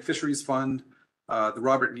 the Atlantic Fisheries Fund, the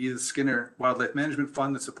Robert and Edith Skinner Wildlife Management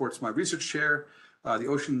Fund that supports my research chair, the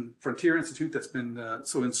Ocean Frontier Institute that's been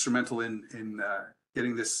so instrumental in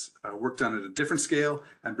getting this work done at a different scale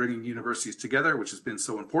and bringing universities together, which has been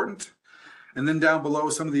so important. And then down below,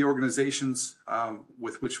 some of the organizations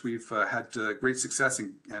with which we've had great success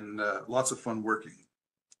and lots of fun working.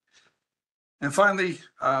 And finally,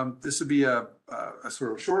 this would be a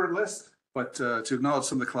sort of shorter list, but to acknowledge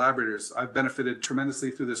some of the collaborators. I've benefited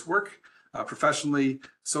tremendously through this work, professionally,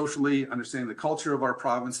 socially, understanding the culture of our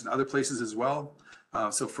province and other places as well.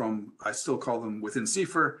 So from, I still call them within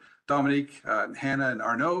CFR, Dominique, Hannah and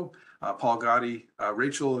Arnaud, Paul Gotti,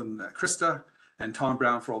 Rachel and Krista, and Tom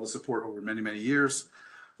Brown for all the support over many, many years.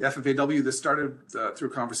 the FFAW. This started through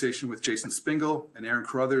a conversation with Jason Spingle and Aaron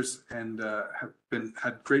Carruthers, and have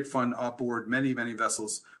had great fun aboard many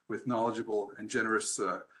vessels with knowledgeable and generous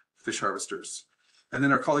fish harvesters. And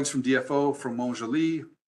then our colleagues from DFO, from Montjoli,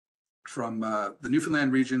 from the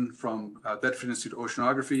Newfoundland region, from Bedford Institute of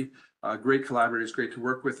Oceanography, great collaborators, great to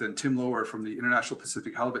work with, and Tim Lower from the International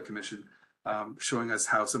Pacific Halibut Commission, showing us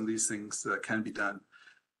how some of these things can be done.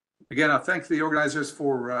 Again, I'll thank the organizers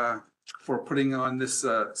for putting on this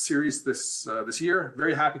series this year.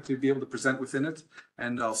 Very happy to be able to present within it,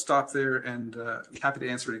 and I'll stop there and happy to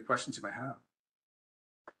answer any questions you might have.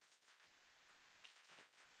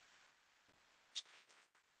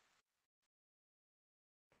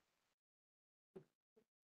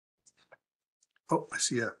 Oh, I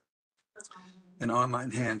see an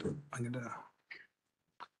online hand. I'm gonna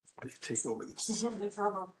take over this. No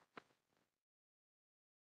problem.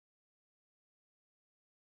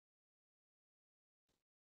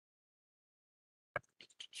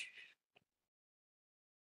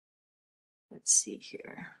 Let's see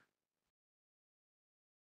here.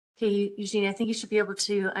 Okay, Eugene, I think you should be able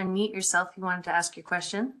to unmute yourself if you wanted to ask your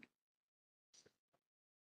question.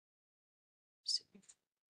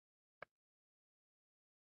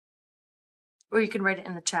 Or you can write it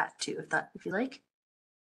in the chat too, if you like.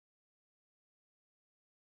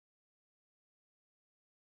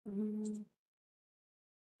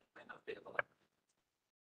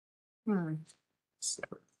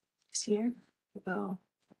 It's here. Go.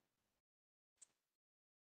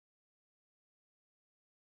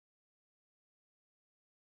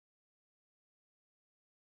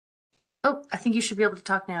 Oh, I think you should be able to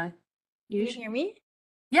talk now. Can you hear me?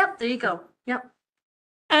 Yep, there you go. Yep.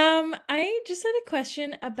 I just had a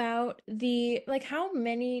question about how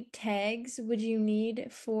many tags would you need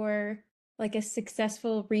for like a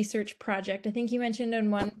successful research project? I think you mentioned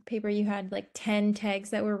in one paper you had like 10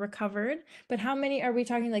 tags that were recovered, but how many are we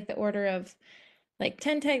talking, like the order of like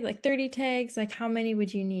 10 tags, like 30 tags? Like how many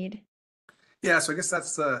would you need? Yeah, so I guess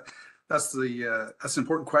that's an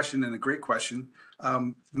important question and a great question.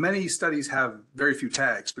 Many studies have very few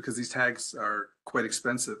tags because these tags are quite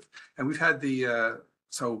expensive. And we've had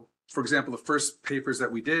so for example, the first papers that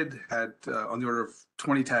we did had on the order of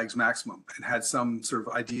 20 tags maximum and had some sort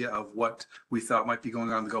of idea of what we thought might be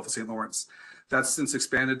going on in the Gulf of St. Lawrence. That's since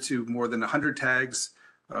expanded to more than 100 tags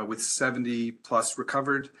with 70 plus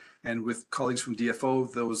recovered. And with colleagues from DFO,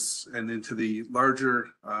 those and into the larger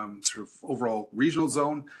sort of overall regional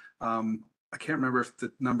zone. I can't remember if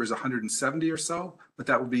the number is 170 or so, but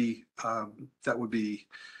that would be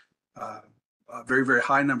a very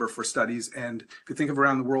high number for studies. And if you think of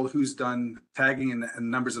around the world who's done tagging and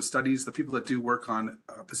numbers of studies, the people that do work on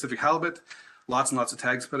Pacific halibut, lots and lots of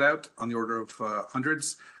tags put out on the order of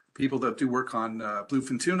hundreds. People that do work on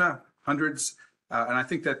bluefin tuna, hundreds. And I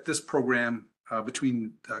think that this program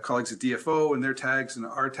between colleagues at DFO and their tags and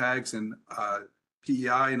our tags and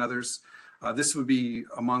PEI and others, this would be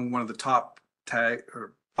among one of the top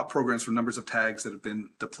programs for numbers of tags that have been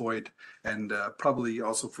deployed, and probably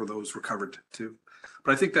also for those recovered too.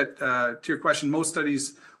 But I think that to your question, most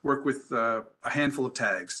studies work with a handful of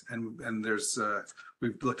tags, and there's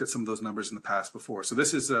we've looked at some of those numbers in the past before. So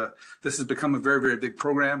this has become a very big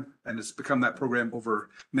program, and it's become that program over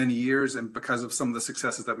many years, and because of some of the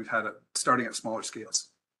successes that we've had starting at smaller scales.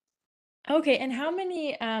 Okay, and how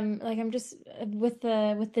many like I'm just with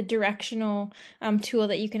the directional tool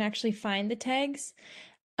that you can actually find the tags.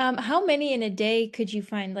 How many in a day could you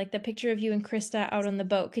find? Like the picture of you and Krista out on the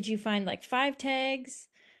boat, could you find like 5 tags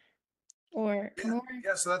or more?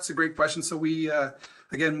 Yeah, so that's a great question. So we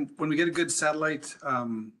again, when we get a good satellite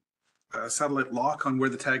lock on where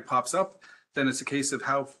the tag pops up, then it's a case of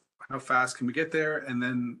how fast can we get there, and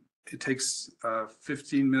then it takes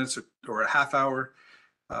 15 minutes or a half hour,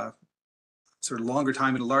 sort of longer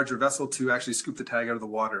time in a larger vessel to actually scoop the tag out of the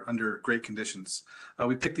water under great conditions.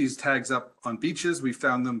 We pick these tags up on beaches. We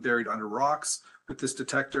found them buried under rocks with this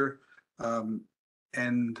detector.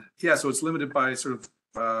 And yeah, so it's limited by sort of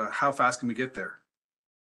how fast can we get there.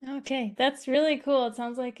 Okay, that's really cool. It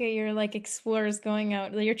sounds like you're like explorers going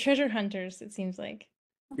out. You're treasure hunters, it seems like.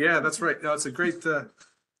 Yeah, that's right. No, it's a great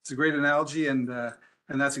analogy, and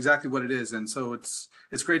that's exactly what it is. And so it's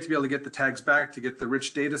great to be able to get the tags back, to get the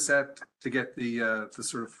rich data set, to get the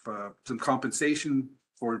sort of some compensation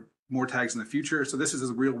for more tags in the future. So this is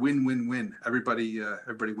a real win-win-win. Everybody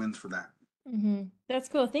wins for that. Mm-hmm. That's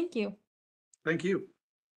cool. Thank you. Thank you.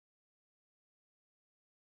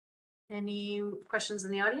 Any questions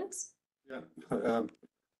in the audience? Yeah.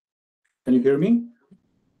 Can you hear me?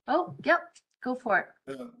 Oh, yep. Go for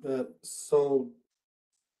it. So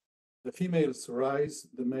the females rise,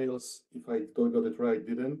 the males, if I got it right,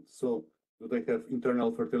 didn't. So do they have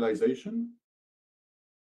internal fertilization?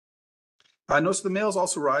 No, so the males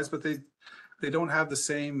also rise, but they don't have the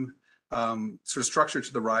same sort of structure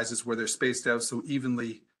to the rises where they're spaced out so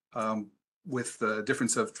evenly with the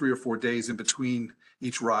difference of 3 or 4 days in between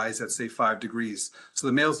each rise at say 5 degrees. So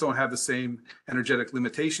the males don't have the same energetic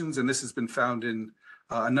limitations, and this has been found in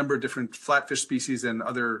a number of different flatfish species and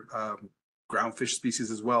other groundfish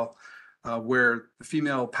species as well, where the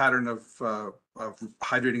female pattern of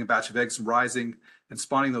hydrating a batch of eggs, rising and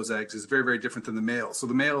spawning those eggs is very, very different than the males. So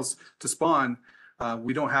the males to spawn,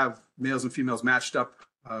 we don't have males and females matched up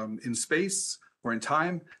in space or in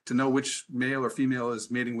time to know which male or female is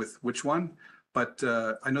mating with which one. But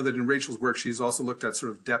I know that in Rachel's work, she's also looked at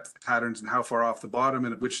sort of depth patterns and how far off the bottom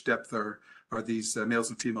and at which depth are these males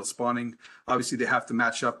and females spawning. Obviously, they have to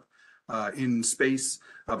match up in space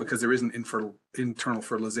because there isn't internal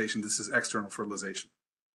fertilization. This is external fertilization.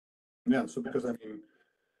 Yeah, so because I mean,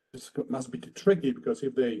 this must be tricky because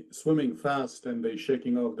if they swimming fast and they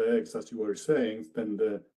shaking off the eggs, as you were saying, then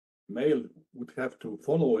the male would have to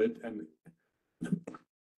follow it and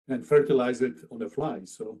fertilize it on the fly.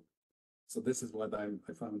 So this is what I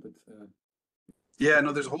found it. Yeah,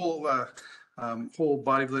 no, there's a whole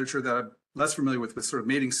body of literature that I'm less familiar with sort of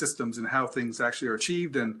mating systems and how things actually are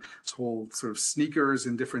achieved, and this whole sort of sneakers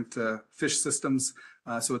in different fish systems.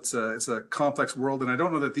 So it's a complex world, and I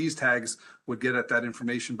don't know that these tags would get at that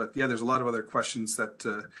information. But yeah, there's a lot of other questions that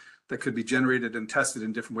that could be generated and tested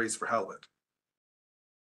in different ways for halibut.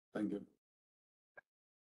 Thank you.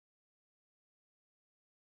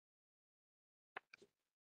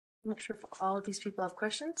 I'm not sure if all of these people have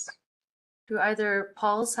questions. Do either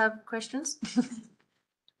Pauls have questions?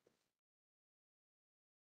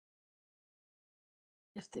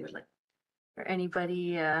 If they would like, or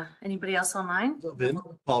anybody else online? Vin,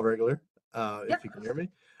 Paul Regular, Yep. if you can hear me.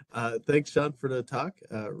 Thanks, John, for the talk.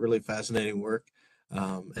 Really fascinating work.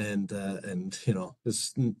 And you know,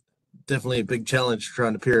 it's definitely a big challenge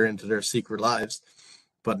trying to peer into their secret lives.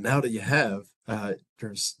 But now that you have,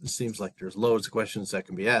 it seems like there's loads of questions that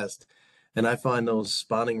can be asked. And I find those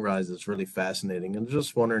spawning rises really fascinating. And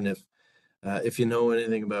just wondering if you know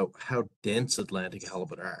anything about how dense Atlantic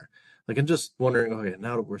halibut are. Like, I'm just wondering, okay,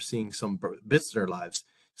 now that we're seeing some bits of their lives,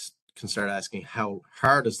 can start asking how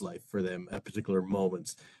hard is life for them at particular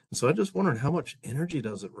moments. And so I'm just wondering how much energy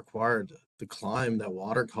does it require to climb that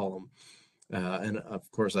water column? And of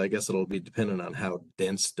course, I guess it'll be dependent on how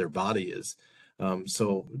dense their body is.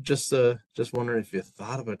 So just wondering if you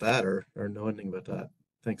thought about that or know anything about that.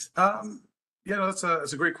 Thanks. Yeah, no,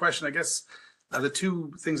 that's a great question. I guess the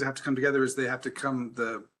two things that have to come together is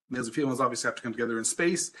the males and females obviously have to come together in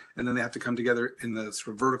space, and then they have to come together in the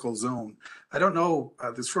sort of vertical zone. I don't know,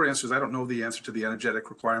 the short answer is I don't know the answer to the energetic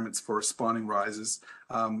requirements for spawning rises.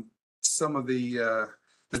 Some of the,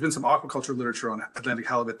 there's been some aquaculture literature on Atlantic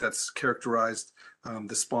halibut that's characterized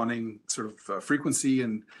the spawning sort of frequency,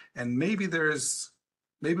 and maybe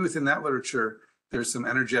within that literature, there's some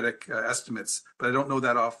energetic estimates, but I don't know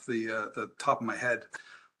that off the top of my head.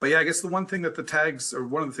 But yeah, I guess one of the things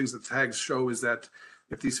that the tags show is that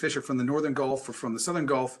if these fish are from the northern Gulf or from the southern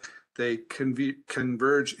Gulf, they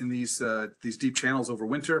converge in these deep channels over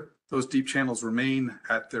winter. Those deep channels remain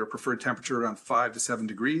at their preferred temperature around 5 to 7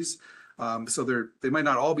 degrees. So they might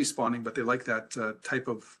not all be spawning, but they like that type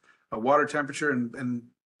of water temperature, and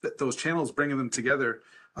those channels bringing them together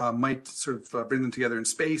might sort of bring them together in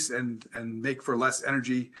space and make for less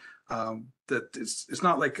energy. That it's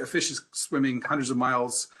not like a fish is swimming hundreds of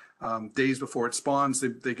miles days before it spawns.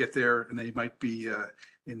 They get there and they might be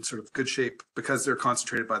in sort of good shape because they're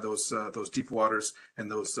concentrated by those deep waters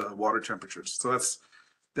and those water temperatures. So that's a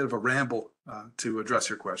bit of a ramble to address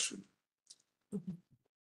your question.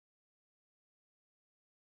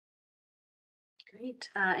 Great.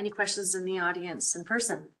 Any questions in the audience in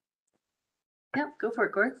person? Yeah, go for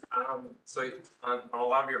it, Gord. So on a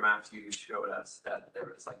lot of your maps, you showed us that there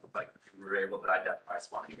was like we were able to identify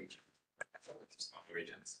spawning regions.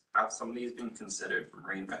 Have some of these been considered for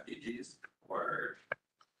marine refugees, or?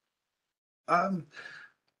 I'll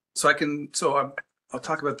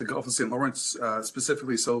talk about the Gulf of St. Lawrence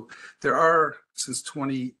specifically. So there are, since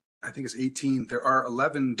 2018, there are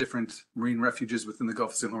 11 different marine refuges within the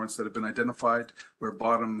Gulf of St. Lawrence that have been identified where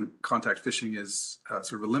bottom contact fishing is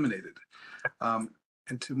sort of eliminated.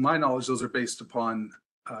 And to my knowledge, those are based upon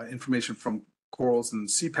information from corals and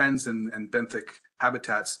sea pens and benthic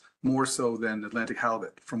habitats, more so than Atlantic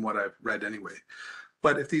halibut, from what I've read anyway.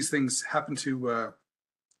 But if these things happen to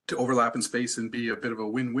overlap in space and be a bit of a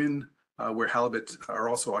win-win, where halibut are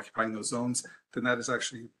also occupying those zones, then that is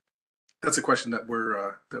actually That's a question that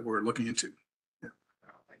we're looking into. Yeah.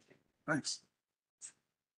 Oh, thank you. Thanks.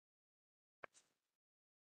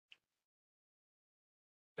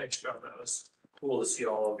 Thanks, John. That was cool to see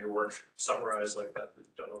all of your work summarized like that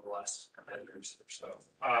we've done over the last 10 years or so.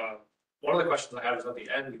 One of the questions I had was at the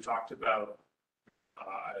end, you talked about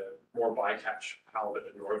more bycatch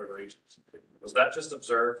halibut in northern regions. Was that just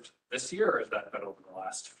observed this year, or has that been over the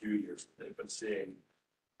last few years that they've been seeing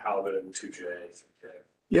halibut in 2J, 3K?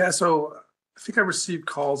 Yeah, so I think I received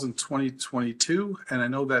calls in 2022, and I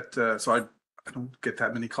know that, so I don't get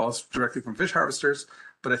that many calls directly from fish harvesters,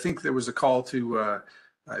 but I think there was a call to,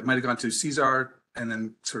 it might have gone to Cesar and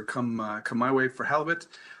then sort of come my way for halibut.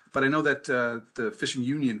 But I know that the fishing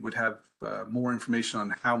union would have more information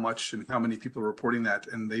on how much and how many people are reporting that,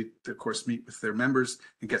 and they of course meet with their members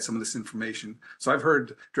and get some of this information. So I've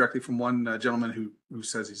heard directly from one gentleman who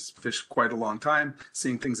says he's fished quite a long time,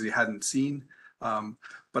 seeing things that he hadn't seen.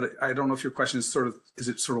 But I don't know if your question is is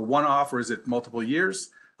it sort of one-off or is it multiple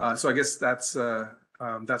years? So I guess that's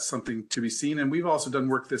something to be seen. And we've also done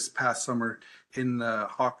work this past summer in the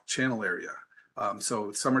Hawk Channel area.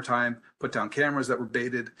 So summertime, put down cameras that were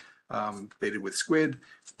baited with squid.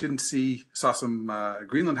 Saw some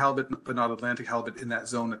Greenland halibut, but not Atlantic halibut in that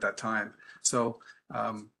zone at that time. So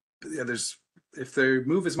yeah, if they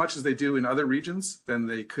move as much as they do in other regions, then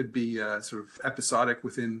they could be sort of episodic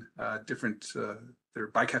within their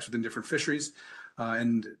bycatch within different fisheries.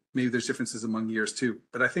 And maybe there's differences among years too.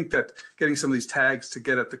 But I think that getting some of these tags to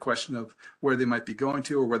get at the question of where they might be going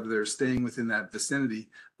to or whether they're staying within that vicinity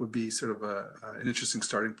would be sort of an interesting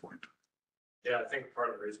starting point. Yeah, I think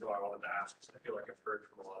part of the reason why I wanted to ask is I feel like I've heard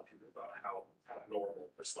from a lot of people about how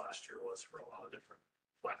normal this last year was for a lot of different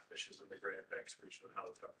flatfishes in the Great Banks region and how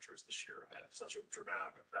the temperatures this year had such a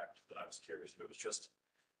dramatic effect that I was curious if it was just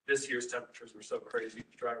this year's temperatures were so crazy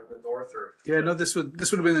driving the north, or yeah, no, this would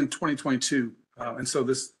have been in 2022, and so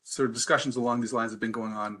this sort of discussions along these lines have been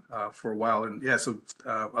going on for a while, and yeah, so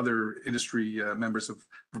other industry members have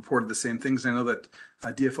reported the same things. I know that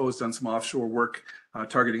DFO has done some offshore work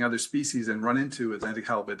targeting other species and run into Atlantic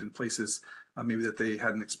halibut in places maybe that they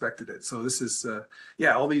hadn't expected it. So this is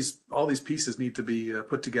yeah, all these pieces need to be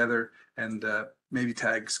put together, and maybe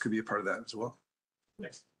tags could be a part of that as well.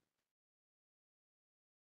 Thanks.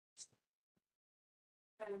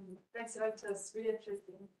 Thanks a lot. That's really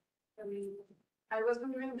interesting. I was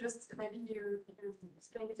wondering, just maybe you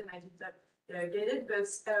explained it and I did not get it, but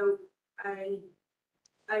I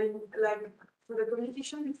like for the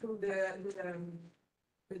communication between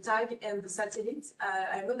the tag and the satellite.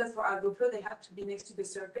 I know that for our GoPro they have to be next to the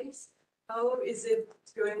surface. How is it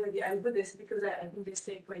going with the halibut? Because I think they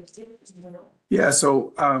stay quite deep. Yeah,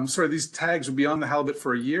 so sorry, these tags will be on the halibut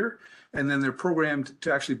for a year, and then they're programmed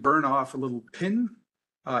to actually burn off a little pin.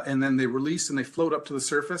 And then they release and they float up to the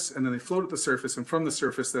surface, and then they float at the surface, and from the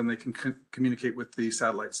surface, then they can communicate with the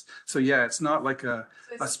satellites. So yeah, it's not like So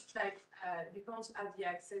it's like you can't have the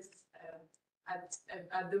access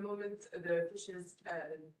at the moment the fishes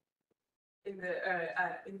in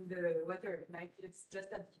the water. Like it's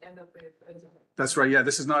just at the end of it. That's right. Yeah,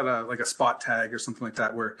 this is not like a spot tag or something like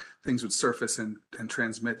that where things would surface and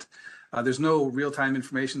transmit. There's no real-time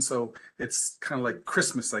information, so it's kind of like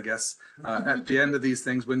Christmas, I guess, at the end of these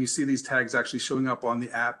things, when you see these tags actually showing up on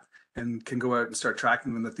the app and can go out and start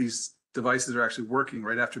tracking them, that these devices are actually working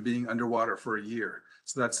right after being underwater for a year.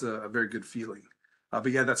 So that's a very good feeling.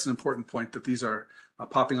 But yeah, that's an important point, that these are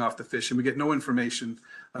popping off the fish, and we get no information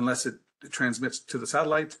unless it transmits to the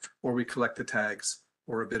satellite or we collect the tags,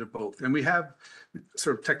 or a bit of both. And we have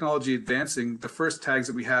sort of technology advancing. The first tags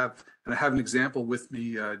that we have, and I have an example with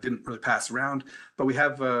me, didn't really pass around, but we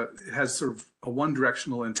have, it has sort of a one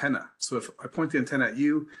directional antenna. So if I point the antenna at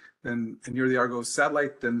you, and you're the Argos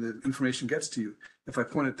satellite, then the information gets to you. If I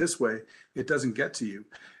point it this way, it doesn't get to you.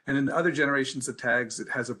 And in other generations of tags, it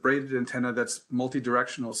has a braided antenna that's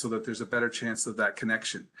multi-directional so that there's a better chance of that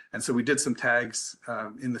connection. And so we did some tags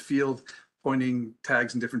in the field, pointing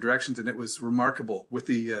tags in different directions, and it was remarkable with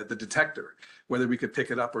the detector, whether we could pick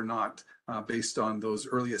it up or not, based on those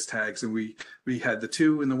earliest tags. And we had the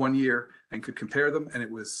two in the 1 year and could compare them, and it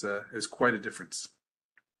was quite a difference.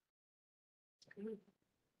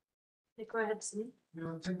 Go ahead, Sydney.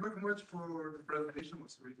 Yeah, thank you very much for the presentation. It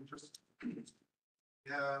was really interesting.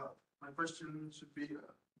 Yeah, my question should be,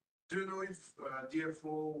 do you know if DFO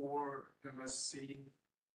or MSC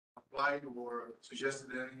applied or suggested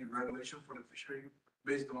any regulation for the fishery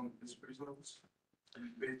based on the space levels?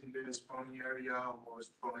 Based in the spawning area or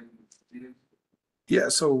spawning field? Yeah,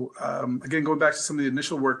 so again, going back to some of the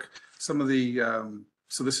initial work, some of the,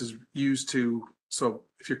 so this is used to So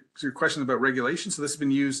if your question about regulation, so this has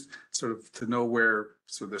been used sort of to know where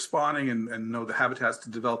they're spawning and know the habitats to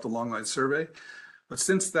develop the longline survey. But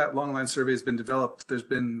since that longline survey has been developed, there's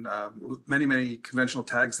been many conventional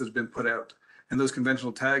tags that have been put out. And those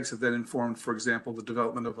conventional tags have then informed, for example, the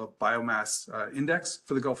development of a biomass index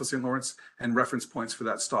for the Gulf of St. Lawrence and reference points for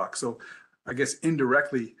that stock. So I guess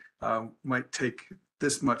indirectly might take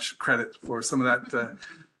this much credit for some of that.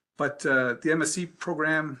 But the MSC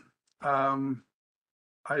program, I'm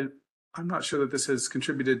not sure that this has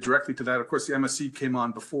contributed directly to that. Of course, the MSC came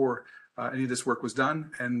on before any of this work was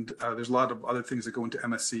done, and there's a lot of other things that go into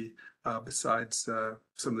MSC besides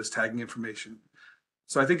some of this tagging information.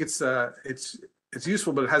 So I think it's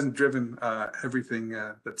useful, but it hasn't driven everything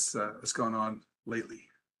that's gone on lately.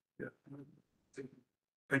 Yeah.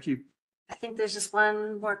 Thank you. I think there's just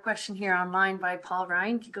one more question here online by Paul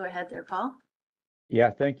Ryan. Can you go ahead there, Paul? Yeah,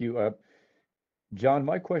 thank you. John,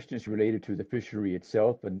 my question is related to the fishery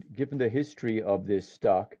itself, and given the history of this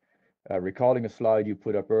stock, recalling a slide you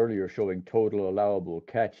put up earlier showing total allowable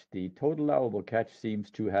catch, the total allowable catch seems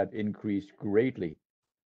to have increased greatly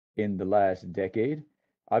in the last decade.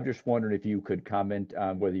 I'm just wondering if you could comment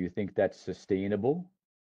on whether you think that's sustainable.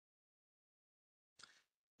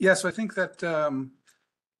 Yeah, so I think that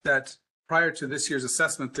that prior to this year's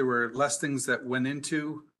assessment, there were less things that went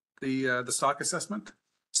into the stock assessment.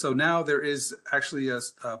 So now there is actually a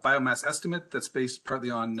biomass estimate that's based partly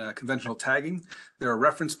on conventional tagging. There are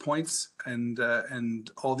reference points and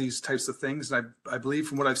all these types of things. And I believe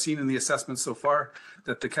from what I've seen in the assessment so far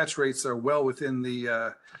that the catch rates are well within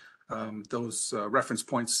the those reference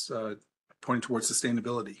points pointing towards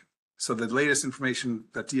sustainability. So the latest information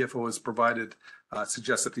that DFO has provided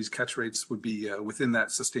suggests that these catch rates would be within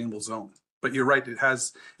that sustainable zone. But you're right, it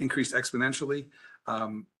has increased exponentially,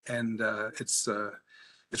 and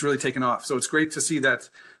it's really taken off. So it's great to see that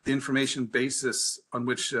the information basis on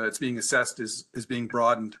which it's being assessed is being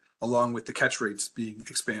broadened along with the catch rates being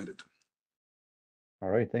expanded. All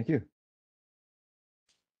right, thank you.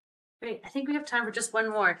 Great. I think we have time for just one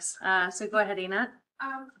more. So go ahead, Anat.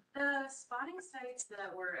 The spotting sites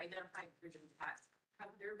that were identified through the past, have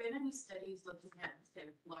there been any studies looking at if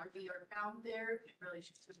larvae are found there in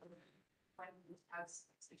relation to what these tags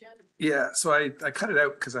suggest? Yeah, so I cut it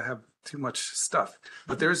out because I have too much stuff.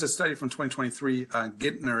 But there is a study from 2023,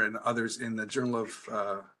 Gintner and others in the Journal of,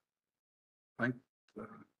 I think,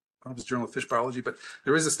 it was Journal of Fish Biology, but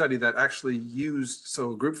there is a study that actually used,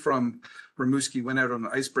 so a group from Rimouski went out on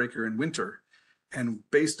an icebreaker in winter, and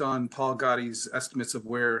based on Paul Gotti's estimates of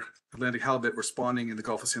where Atlantic halibut were spawning in the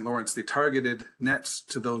Gulf of St. Lawrence, they targeted nets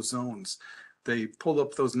to those zones. They pulled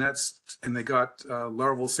up those nets and they got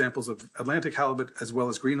larval samples of Atlantic halibut as well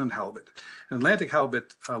as Greenland halibut. And Atlantic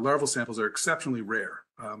halibut larval samples are exceptionally rare,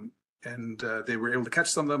 and they were able to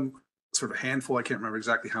catch some of them, sort of a handful, I can't remember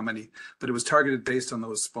exactly how many, but it was targeted based on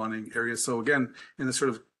those spawning areas. So again, in the sort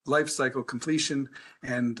of life cycle completion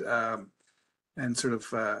and sort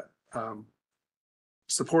of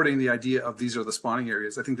supporting the idea of these are the spawning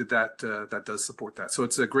areas, I think that does support that. So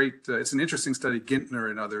it's a great, it's an interesting study, Gintner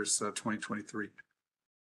and others, 2023.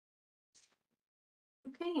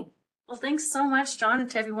 Okay. Well, thanks so much, John, and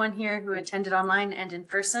to everyone here who attended online and in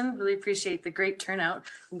person. Really appreciate the great turnout.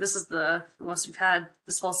 This is the most we've had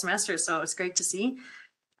this whole semester, so it's great to see.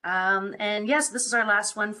 And yes, this is our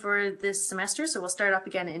last one for this semester, so we'll start up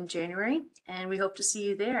again in January, and we hope to see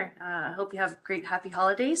you there. I hope you have great, happy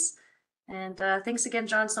holidays. And thanks again,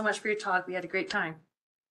 John, so much for your talk. We had a great time.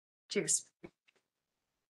 Cheers.